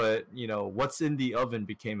that, but, what's in the oven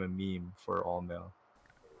became a meme for all male.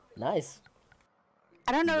 Nice.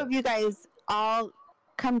 I don't know if you guys all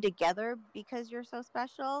come together because you're so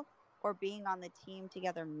special, or being on the team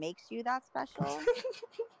together makes you that special.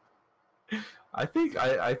 I think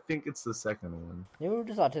it's the second one. You were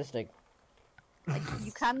just autistic. Like,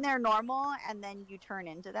 you come there normal and then you turn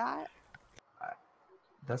into that.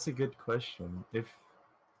 That's a good question. If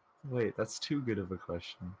wait, that's too good of a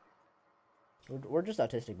question. We're just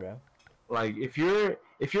autistic, bro. Like if you're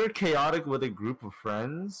chaotic with a group of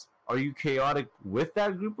friends, are you chaotic with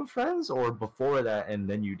that group of friends or before that and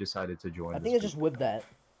then you decided to join I this think it's group? just with that.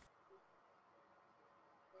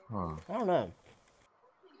 Huh. I don't know.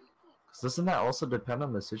 'Cause doesn't that also depend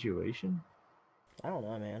on the situation? I don't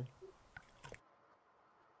know, man.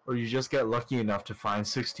 Or you just get lucky enough to find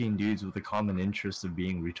 16 dudes with a common interest of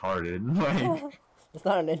being retarded. Like, It's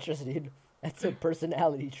not an interest, dude. That's a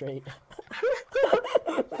personality trait.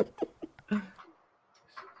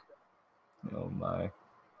 oh my.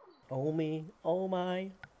 Oh me, oh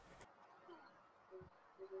my.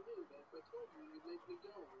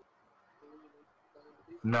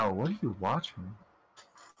 No, what are you watching?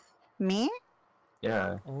 Me?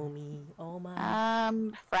 Yeah. Oh me, oh my.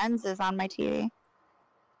 Friends is on my TV.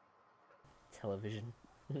 Television.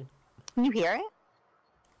 Can you hear it?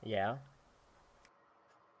 Yeah.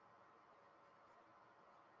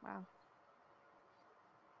 Wow.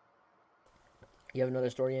 You have another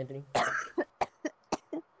story, Anthony?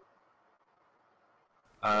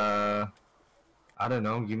 I don't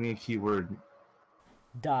know. Give me a keyword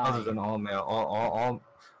other Die. than all male. All.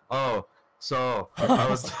 Oh, so I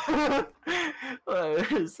was.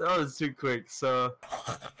 That was too quick. So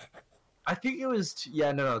I think it was.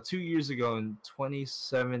 Yeah, no. 2 years ago in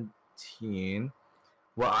 2017,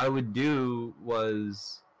 what I would do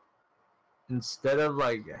was instead of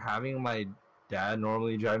like having my dad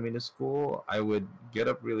normally drive me to school, I would get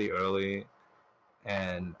up really early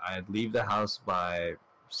and I'd leave the house by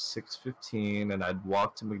 6:15 and I'd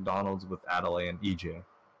walk to McDonald's with Adelaide and EJ.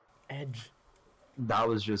 Edge. That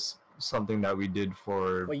was just something that we did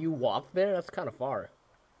for. Wait, you walked there? That's kind of far.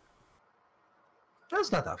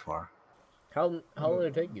 That's not that far. How long did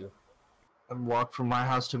it take you? I walk from my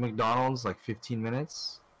house to McDonald's like 15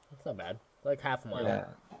 minutes. That's not bad. Like half a mile. Yeah.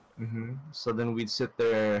 So then we'd sit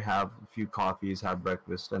there, have a few coffees, have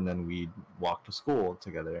breakfast, and then we'd walk to school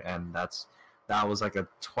together. And that was like a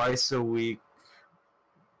twice a week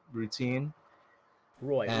routine.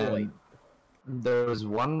 Roy. And there was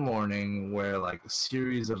one morning where like a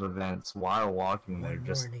series of events while walking there One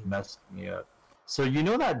just morning. messed me up. So you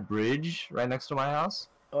know that bridge right next to my house?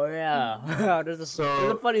 Oh yeah. there's a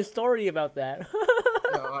So- funny story about that.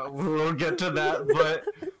 We'll get to that, but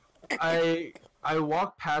I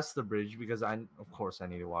walk past the bridge because of course I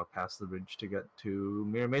need to walk past the bridge to get to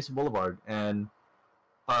Mira Mesa Boulevard, and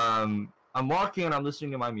I'm walking and I'm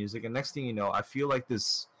listening to my music, and next thing you know, I feel like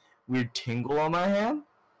this weird tingle on my hand.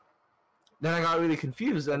 Then I got really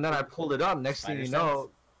confused, and then I pulled it up. Next thing you know,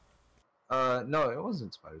 no, it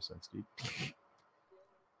wasn't spider sense, dude.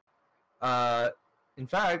 In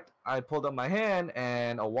fact, I pulled up my hand,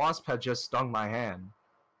 and a wasp had just stung my hand.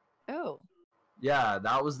 Oh. Yeah,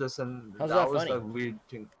 that was this, and How's that that was funny? the weird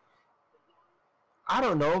thing. I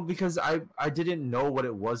don't know because I didn't know what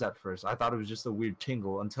it was at first. I thought it was just a weird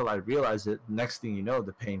tingle until I realized it. Next thing you know,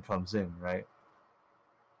 the pain comes in, right?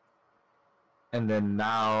 And then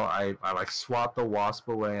now I like swat the wasp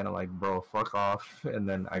away, and I'm like, bro, fuck off. And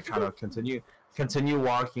then I kind of continue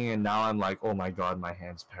walking, and now I'm like, oh my god, my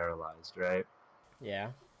hand's paralyzed, right?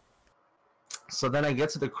 Yeah. So then I get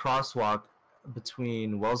to the crosswalk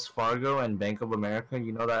between Wells Fargo and Bank of America.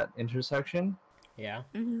 You know that intersection? Yeah.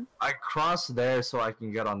 Mm-hmm. I cross there so I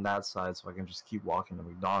can get on that side so I can just keep walking to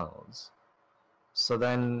McDonald's. So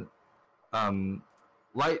then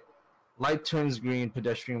light turns green,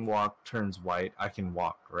 pedestrian walk turns white. I can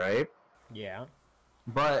walk, right? Yeah.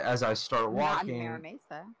 But as I start Not in Mira walking,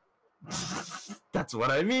 Mesa. that's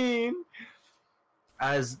what I mean.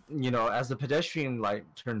 As you know, as the pedestrian light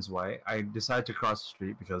turns white, I decide to cross the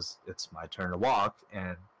street because it's my turn to walk,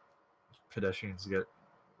 and pedestrians get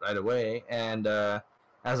right away. And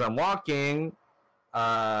as I'm walking,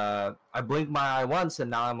 I blink my eye once, and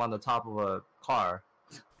now I'm on the top of a car.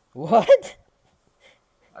 What?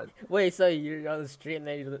 I- Wait, so you're on the street and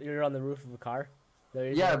then you're on the roof of a car?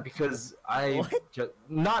 Yeah, because I What? just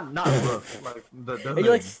not roof, like the Are you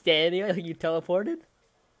like hood. standing? Like you teleported?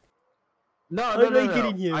 No, How no, did no, I no. get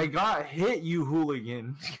in here? I got hit, you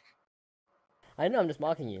hooligan. I know. I'm just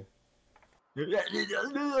mocking you.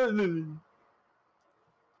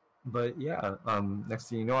 But yeah, next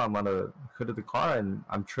thing you know, I'm on the hood of the car and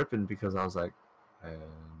I'm tripping because I was like,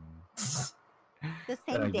 The And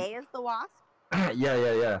same I- day as the wasp? yeah.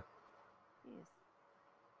 Jeez.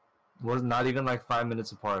 Was not even like 5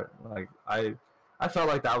 minutes apart. Like I felt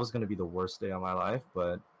like that was gonna be the worst day of my life,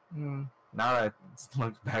 but now that I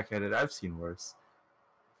look back at it, I've seen worse.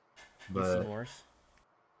 You've seen But worse.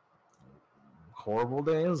 horrible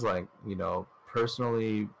days, like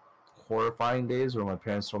personally horrifying days where my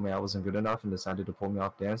parents told me I wasn't good enough and decided to pull me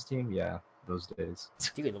off dance team. Yeah, those days.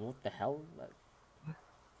 Dude, what the hell?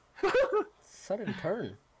 Sudden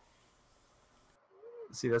turn.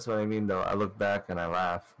 See, that's what I mean, though. I look back and I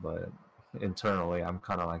laugh, but internally, I'm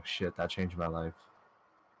kind of like, shit, that changed my life.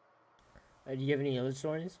 Do you have any other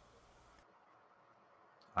stories?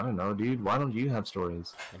 I don't know, dude. Why don't you have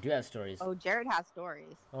stories? I do have stories. Oh, Jared has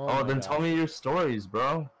stories. Oh, my then gosh. tell me your stories,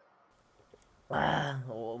 bro.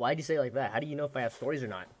 Why'd you say it like that? How do you know if I have stories or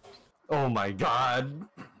not? Oh my god.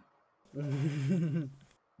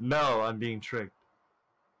 No, I'm being tricked.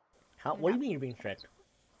 How? What do you mean you're being tricked?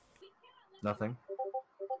 Nothing.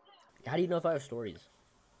 How do you know if I have stories?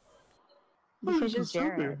 Because you're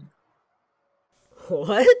Jared.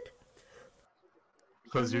 What?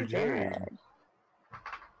 Because you're Jared.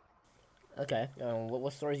 Okay.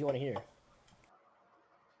 What stories you want to hear?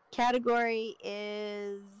 Category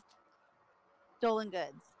is stolen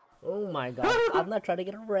goods. Oh my god! I'm not trying to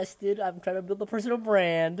get arrested. I'm trying to build a personal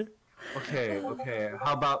brand. Okay.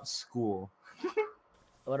 How about school?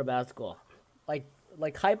 What about school? Okay.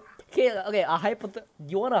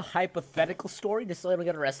 You want a hypothetical story just so I don't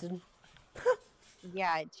get arrested?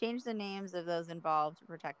 Yeah, change the names of those involved to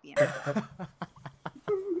protect the innocent.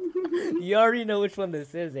 You already know which one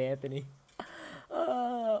this is, Anthony.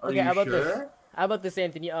 Okay, you how about this? sure? How about this,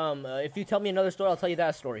 Anthony? If you tell me another story, I'll tell you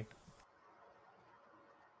that story.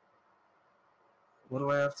 What do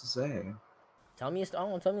I have to say? Tell me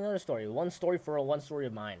another story. One story for one story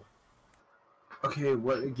of mine. Okay,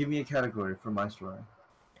 what? Give me a category for my story.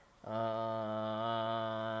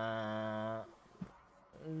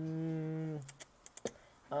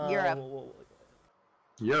 Europe.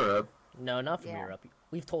 Europe. No, not from Yeah. Europe.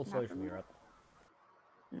 We've told Not stories from from Europe.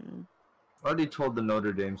 Mm. I already told the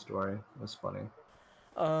Notre Dame story. That's funny.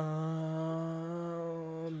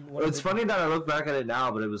 What It's is it? funny that I look back at it now,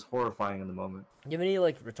 but it was horrifying in the moment. You have any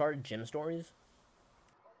like retarded gym stories?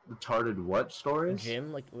 Retarded what stories?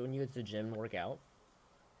 Gym, like when you go to the gym and work out.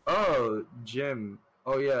 Oh, gym.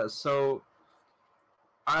 Oh yeah. So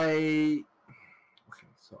I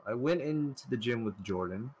went into the gym with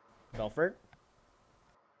Jordan. Belfort.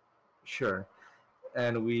 Sure.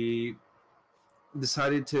 And we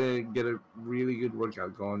decided to get a really good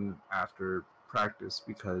workout going after practice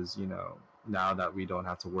because, now that we don't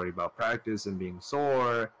have to worry about practice and being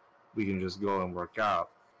sore, we can just go and work out.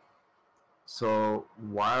 So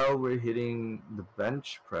while we're hitting the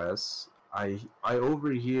bench press, I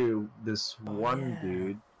overhear this one yeah.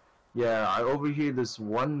 dude. Yeah, I overhear this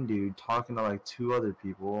one dude talking to like two other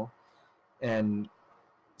people, and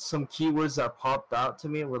some keywords that popped out to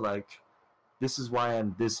me were like, "This is why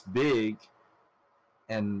I'm this big,"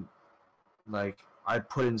 and like I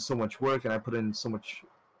put in so much work and I put in so much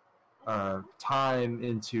time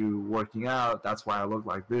into working out. That's why I look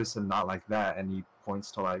like this and not like that. And he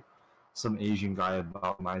points to like some Asian guy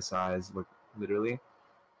about my size, look literally.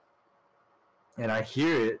 And I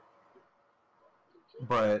hear it,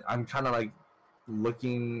 but I'm kind of like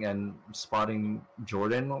looking and spotting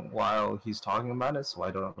Jordan while he's talking about it, so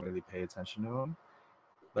I don't really pay attention to him.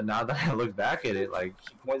 But now that I look back at it, like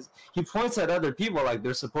he points at other people like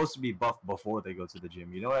they're supposed to be buff before they go to the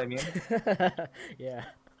gym. You know what I mean? Yeah.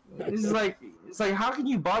 It's like how can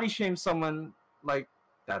you body shame someone? Like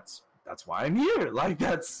that's why I'm here. Like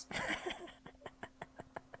that's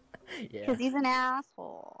Yeah. Because he's an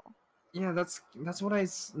asshole. yeah, that's what I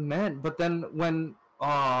meant. But then when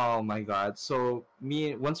oh my god, so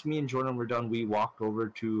once me and Jordan were done, we walked over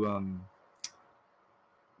to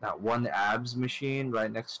that one abs machine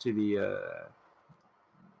right next to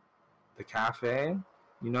the cafe.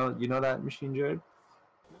 You know that machine, Jared?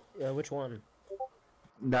 Which one?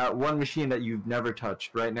 That one machine that you've never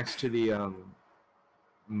touched, right next to the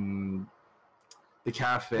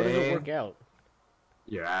cafe. What does it work out?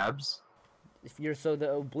 Your abs. If you're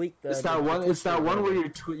the oblique, It's that one where you're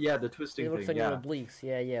the twisting it looks thing. like Yeah. your obliques.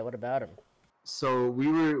 Yeah. What about him? So we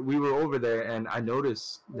were over there, and I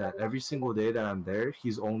noticed that every single day that I'm there,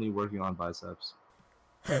 he's only working on biceps.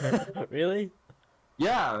 Really?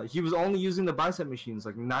 Yeah, he was only using the bicep machines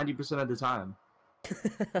like 90% of the time.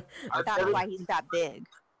 That's why he's that big.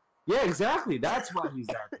 Yeah, exactly. That's why he's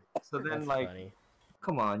that big. So then, That's like, funny.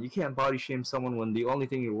 come on, you can't body shame someone when the only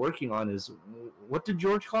thing you're working on is what did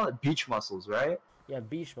George call it? Beach muscles, right? Yeah,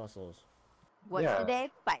 beach muscles. What's Yeah.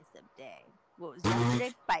 today? Bicep day. What was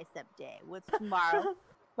yesterday? Bicep day. What's tomorrow?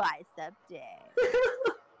 Bicep day.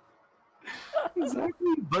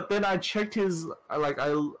 Exactly. But then I checked his I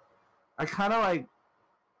kind of like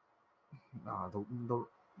the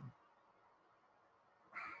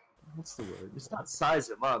what's the word? It's not size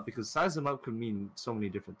him up because size him up could mean so many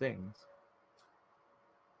different things.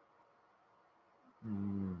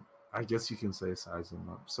 Mm, I guess you can say size him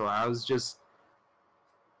up. So I was just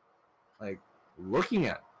like looking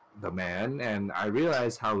at the man, and I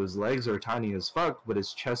realized how his legs are tiny as fuck, but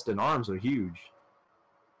his chest and arms are huge.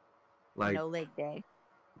 Like No leg day.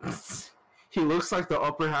 he looks like the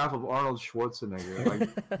upper half of Arnold Schwarzenegger,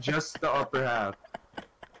 like just the upper half.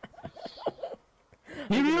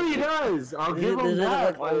 He really does. I'll give Does him it look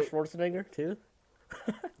that. like Arnold But... Schwarzenegger too?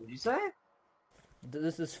 Did you say?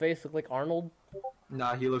 Does his face look like Arnold?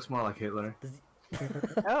 Nah, he looks more like Hitler. Does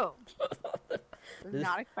Oh, was This-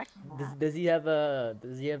 not expecting that. does he have the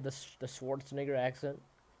Schwarzenegger accent?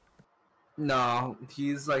 No,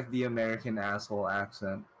 he's like the American asshole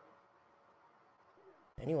accent.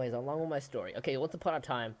 Anyways, along with my story. Okay, once upon a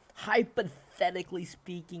time, hypothetically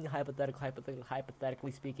speaking,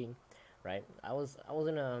 hypothetically speaking, right? I was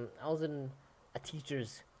in a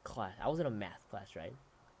teacher's class. I was in a math class, right?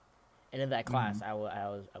 And in that class, I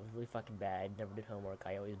was really fucking bad. Never did homework.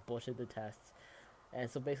 I always bullshit the tests. And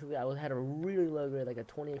so basically, had a really low grade, like a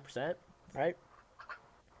 28%, right?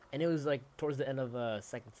 And it was like towards the end of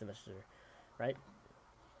second semester, right?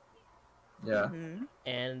 Yeah. Mhm.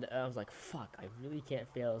 And I was like, fuck, I really can't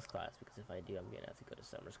fail this class because if I do, I'm gonna have to go to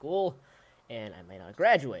summer school, and I may not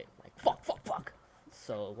graduate. Like, fuck.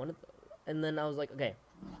 So and then I was like, okay,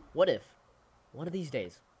 what if one of these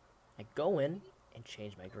days I go in and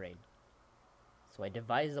change my grade? So I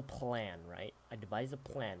devise a plan, right? I devise a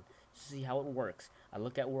plan to see how it works. I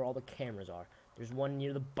look at where all the cameras are. There's one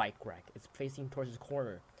near the bike rack. It's facing towards this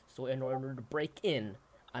corner. So in order to break in,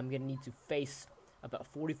 I'm gonna need to face about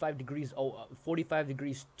 45 degrees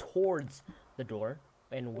towards the door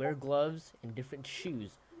and wear gloves and different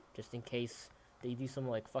shoes just in case they do some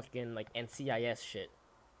like fucking like NCIS shit,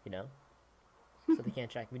 you know? So they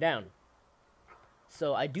can't track me down.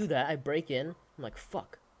 So I do that, I break in, I'm like,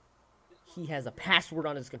 fuck. He has a password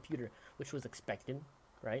on his computer, which was expected,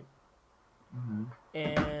 right? Mm-hmm.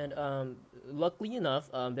 And luckily enough,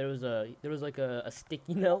 there was like a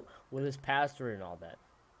sticky note with his password and all that.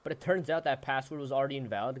 But it turns out that password was already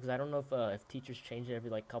invalid because I don't know if teachers change it every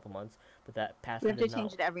like couple months, but that We password have to is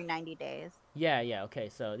change not. it every 90 days. Yeah, okay,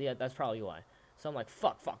 so yeah, that's probably why. So I'm like,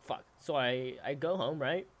 fuck. So I go home,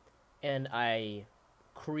 right, and I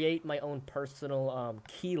create my own personal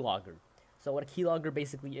keylogger. So what a keylogger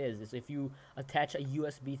basically is if you attach a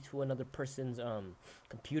USB to another person's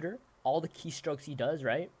computer, all the keystrokes he does,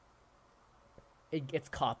 right, it gets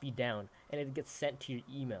copied down and it gets sent to your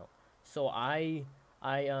email. So I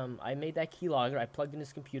made that keylogger. I plugged in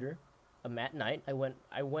his computer. At night, I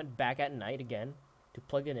went back at night again to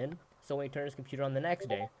plug it in. So when he turned his computer on the next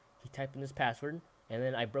day, he typed in his password, and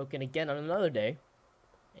then I broke in again on another day,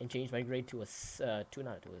 and changed my grade to not to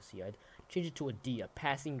a C. I changed it to a D, a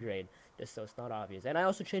passing grade, just so it's not obvious. And I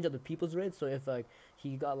also changed other people's grades. So if like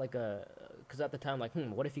he got like because at the time like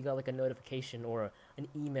what if he got like a notification or an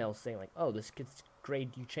email saying like, oh, this kid's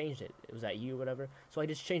grade, you changed it. Was that you or whatever? So I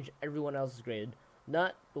just changed everyone else's grade.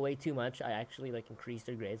 Not way too much. I actually like increased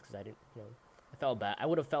their grades because I didn't, I felt bad. I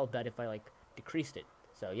would have felt bad if I like decreased it.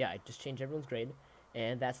 So yeah, I just changed everyone's grade,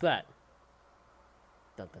 and that's that.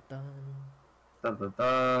 Dun dun dun. Dun, dun,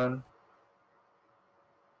 dun.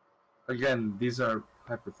 Again, these are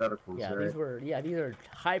hypotheticals, Yeah, right? these are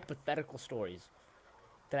hypothetical stories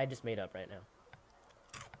that I just made up right now.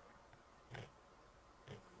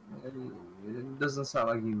 It doesn't sound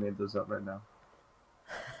like you made those up right now.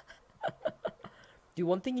 Dude,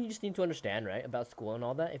 one thing you just need to understand, right, about school and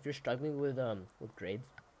all that, if you're struggling with grades,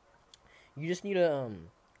 you just need to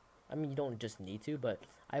I mean, you don't just need to, but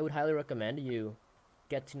I would highly recommend you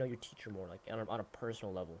get to know your teacher more, like on a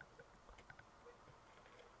personal level.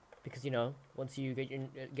 Because once you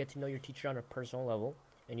get to know your teacher on a personal level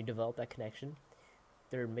and you develop that connection,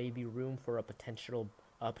 there may be room for a potential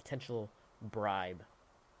bribe.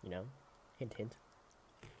 Hint, hint.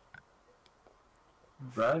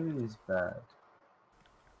 Bribing is bad.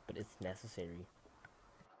 But it's necessary.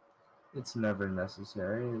 It's never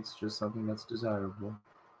necessary. It's just something that's desirable.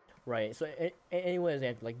 Right. So, anyways,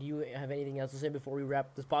 Ant, like, do you have anything else to say before we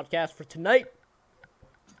wrap this podcast for tonight?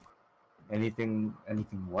 Anything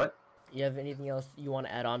what? You have anything else you want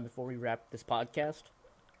to add on before we wrap this podcast?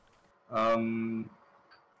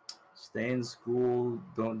 Stay in school.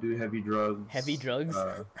 Don't do heavy drugs. Heavy drugs?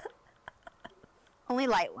 Only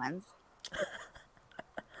light ones.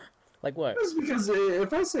 Like what? That's because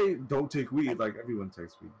if I say don't take weed, like everyone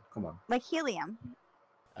takes weed. Come on. Like helium.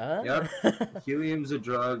 Yep. Helium's a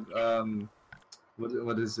drug.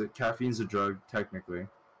 What is it? Caffeine's a drug, technically.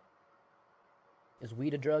 Is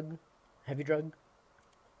weed a drug? Heavy drug?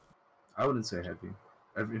 I wouldn't say heavy.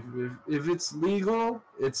 If it's legal,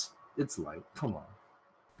 it's light. Come on.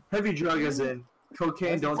 Heavy drug as in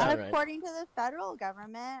Cocaine That's don't Not sound have. right. according to the federal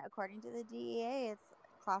government. According to the DEA, it's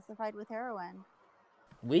classified with heroin.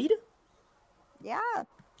 Weed? Yeah,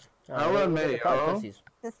 LMAO. What are the pussies?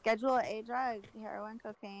 the Schedule A drug: heroin,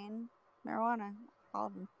 cocaine, marijuana, all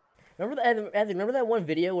of them. Remember that? Anthony, remember that one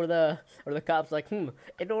video where the cops like, in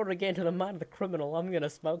order to get into the mind of the criminal, I'm gonna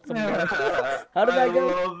smoke some. How did that go?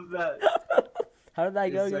 I love that. How did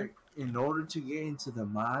that go? It's Again? like, in order to get into the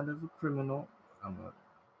mind of a criminal, I'm a,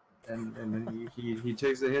 and then he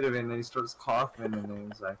takes a hit of it and then he starts coughing and then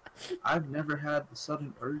he's like, I've never had the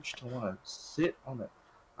sudden urge to want to sit on it.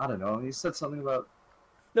 I don't know. He said something about.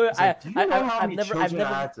 No, He's like, do you know how I've many never, children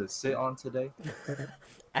I had to sit on today?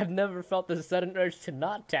 I've never felt the sudden urge to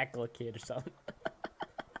not tackle a kid or something.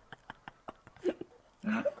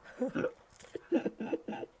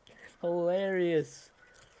 Hilarious.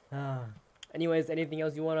 Anyways, anything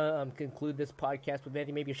else you want to conclude this podcast with?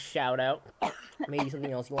 Anything? Maybe a shout out. Maybe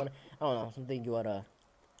something else you want to. I don't know. Something you want to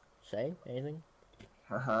say? Anything?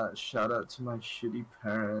 Haha, shout out to my shitty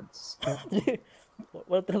parents.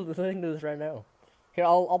 What the thing to this right now? Here,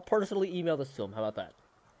 I'll personally email this to them. How about that?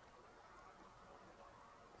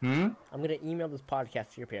 I'm gonna email this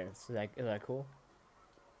podcast to your parents. Is that cool?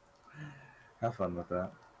 Have fun with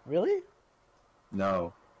that. Really?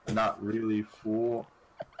 No, not really, fool.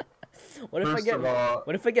 What if First I get? of all,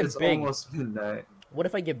 What if I get it's big? almost midnight. What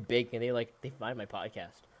if I get big and they find my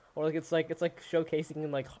podcast? Or it's like showcasing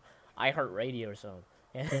in like iHeartRadio or something,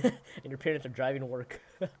 and your parents are driving to work.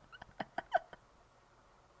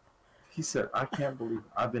 He said, I can't believe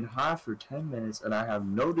I've been high for 10 minutes and I have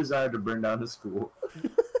no desire to burn down the school.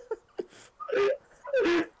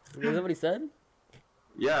 Is that what he said?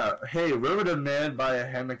 Yeah, hey, where would a man buy a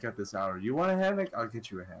hammock at this hour? You want a hammock? I'll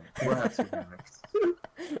get you a hammock. We'll have 2 hammocks.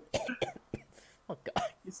 Oh god.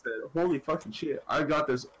 He said, holy fucking shit, I got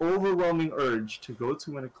this overwhelming urge to go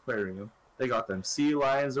to an aquarium. They got them sea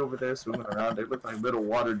lions over there swimming around. They look like little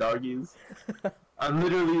water doggies. I'm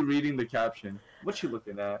literally reading the caption. What you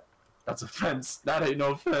looking at? That's a fence. That ain't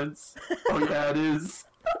no fence. Oh yeah, it is.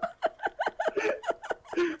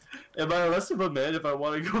 Am I less of a man if I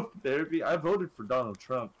want to go to therapy? I voted for Donald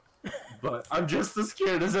Trump, but I'm just as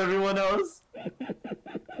scared as everyone else.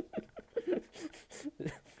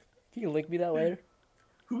 Can you link me that later?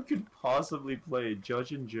 Who could possibly play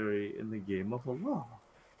judge and jury in the game of a law?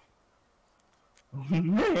 Oh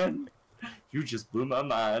man, you just blew my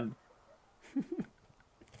mind.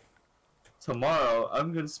 Tomorrow,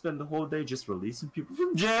 I'm gonna spend the whole day just releasing people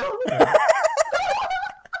from jail.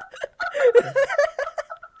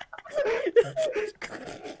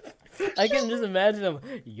 I can just imagine him.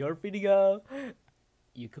 You're free to go.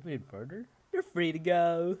 You committed murder? You're free to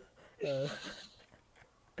go. Oh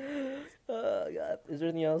god. Is there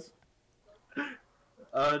anything else?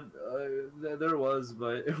 There was,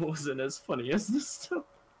 but it wasn't as funny as this stuff.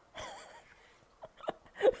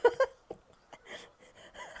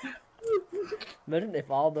 Imagine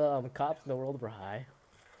if all the cops in the world were high.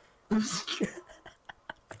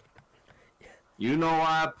 You know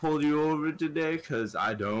why I pulled you over today? 'Cause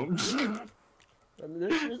I don't.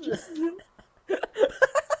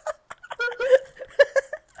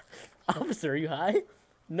 Officer, are you high?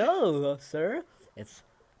 No, sir. It's.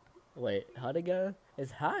 Wait, how'd it go?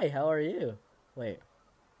 It's hi, how are you? Wait.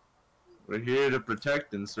 We're here to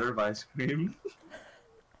protect and serve ice cream.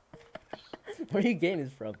 Where are you getting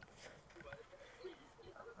this from?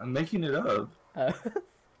 I'm making it up.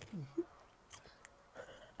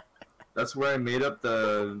 That's where I made up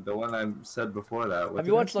the one I said before that. Have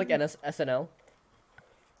you watched like SNL?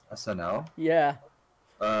 SNL? Yeah.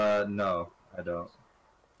 No, I don't.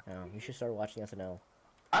 Oh, you should start watching SNL.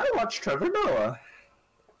 I watch Trevor Noah.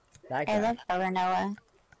 That I guy. love Trevor Noah.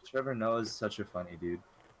 Trevor Noah is such a funny dude.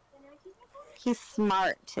 He's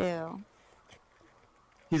smart too.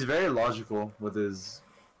 He's very logical with his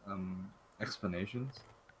explanations.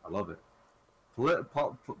 I love it. I was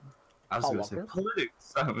Paul gonna say Walker?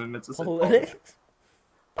 politics. I meant to say Politics.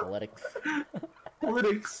 Politics.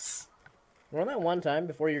 politics. Remember that one time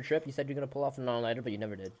before your trip, you said you're gonna pull off an all-nighter, but you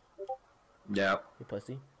never did. Yeah. You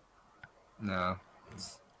pussy. No.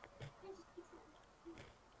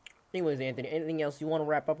 Anyways, Anthony, anything else you want to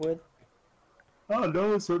wrap up with? Oh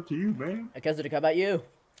no, it's up to you, man. I guess how about you?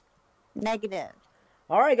 Negative.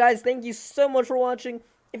 Alright guys, thank you so much for watching.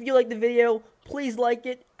 If you liked the video, please like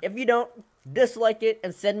it. If you don't, dislike it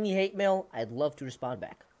and send me hate mail. I'd love to respond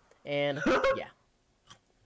back. And yeah.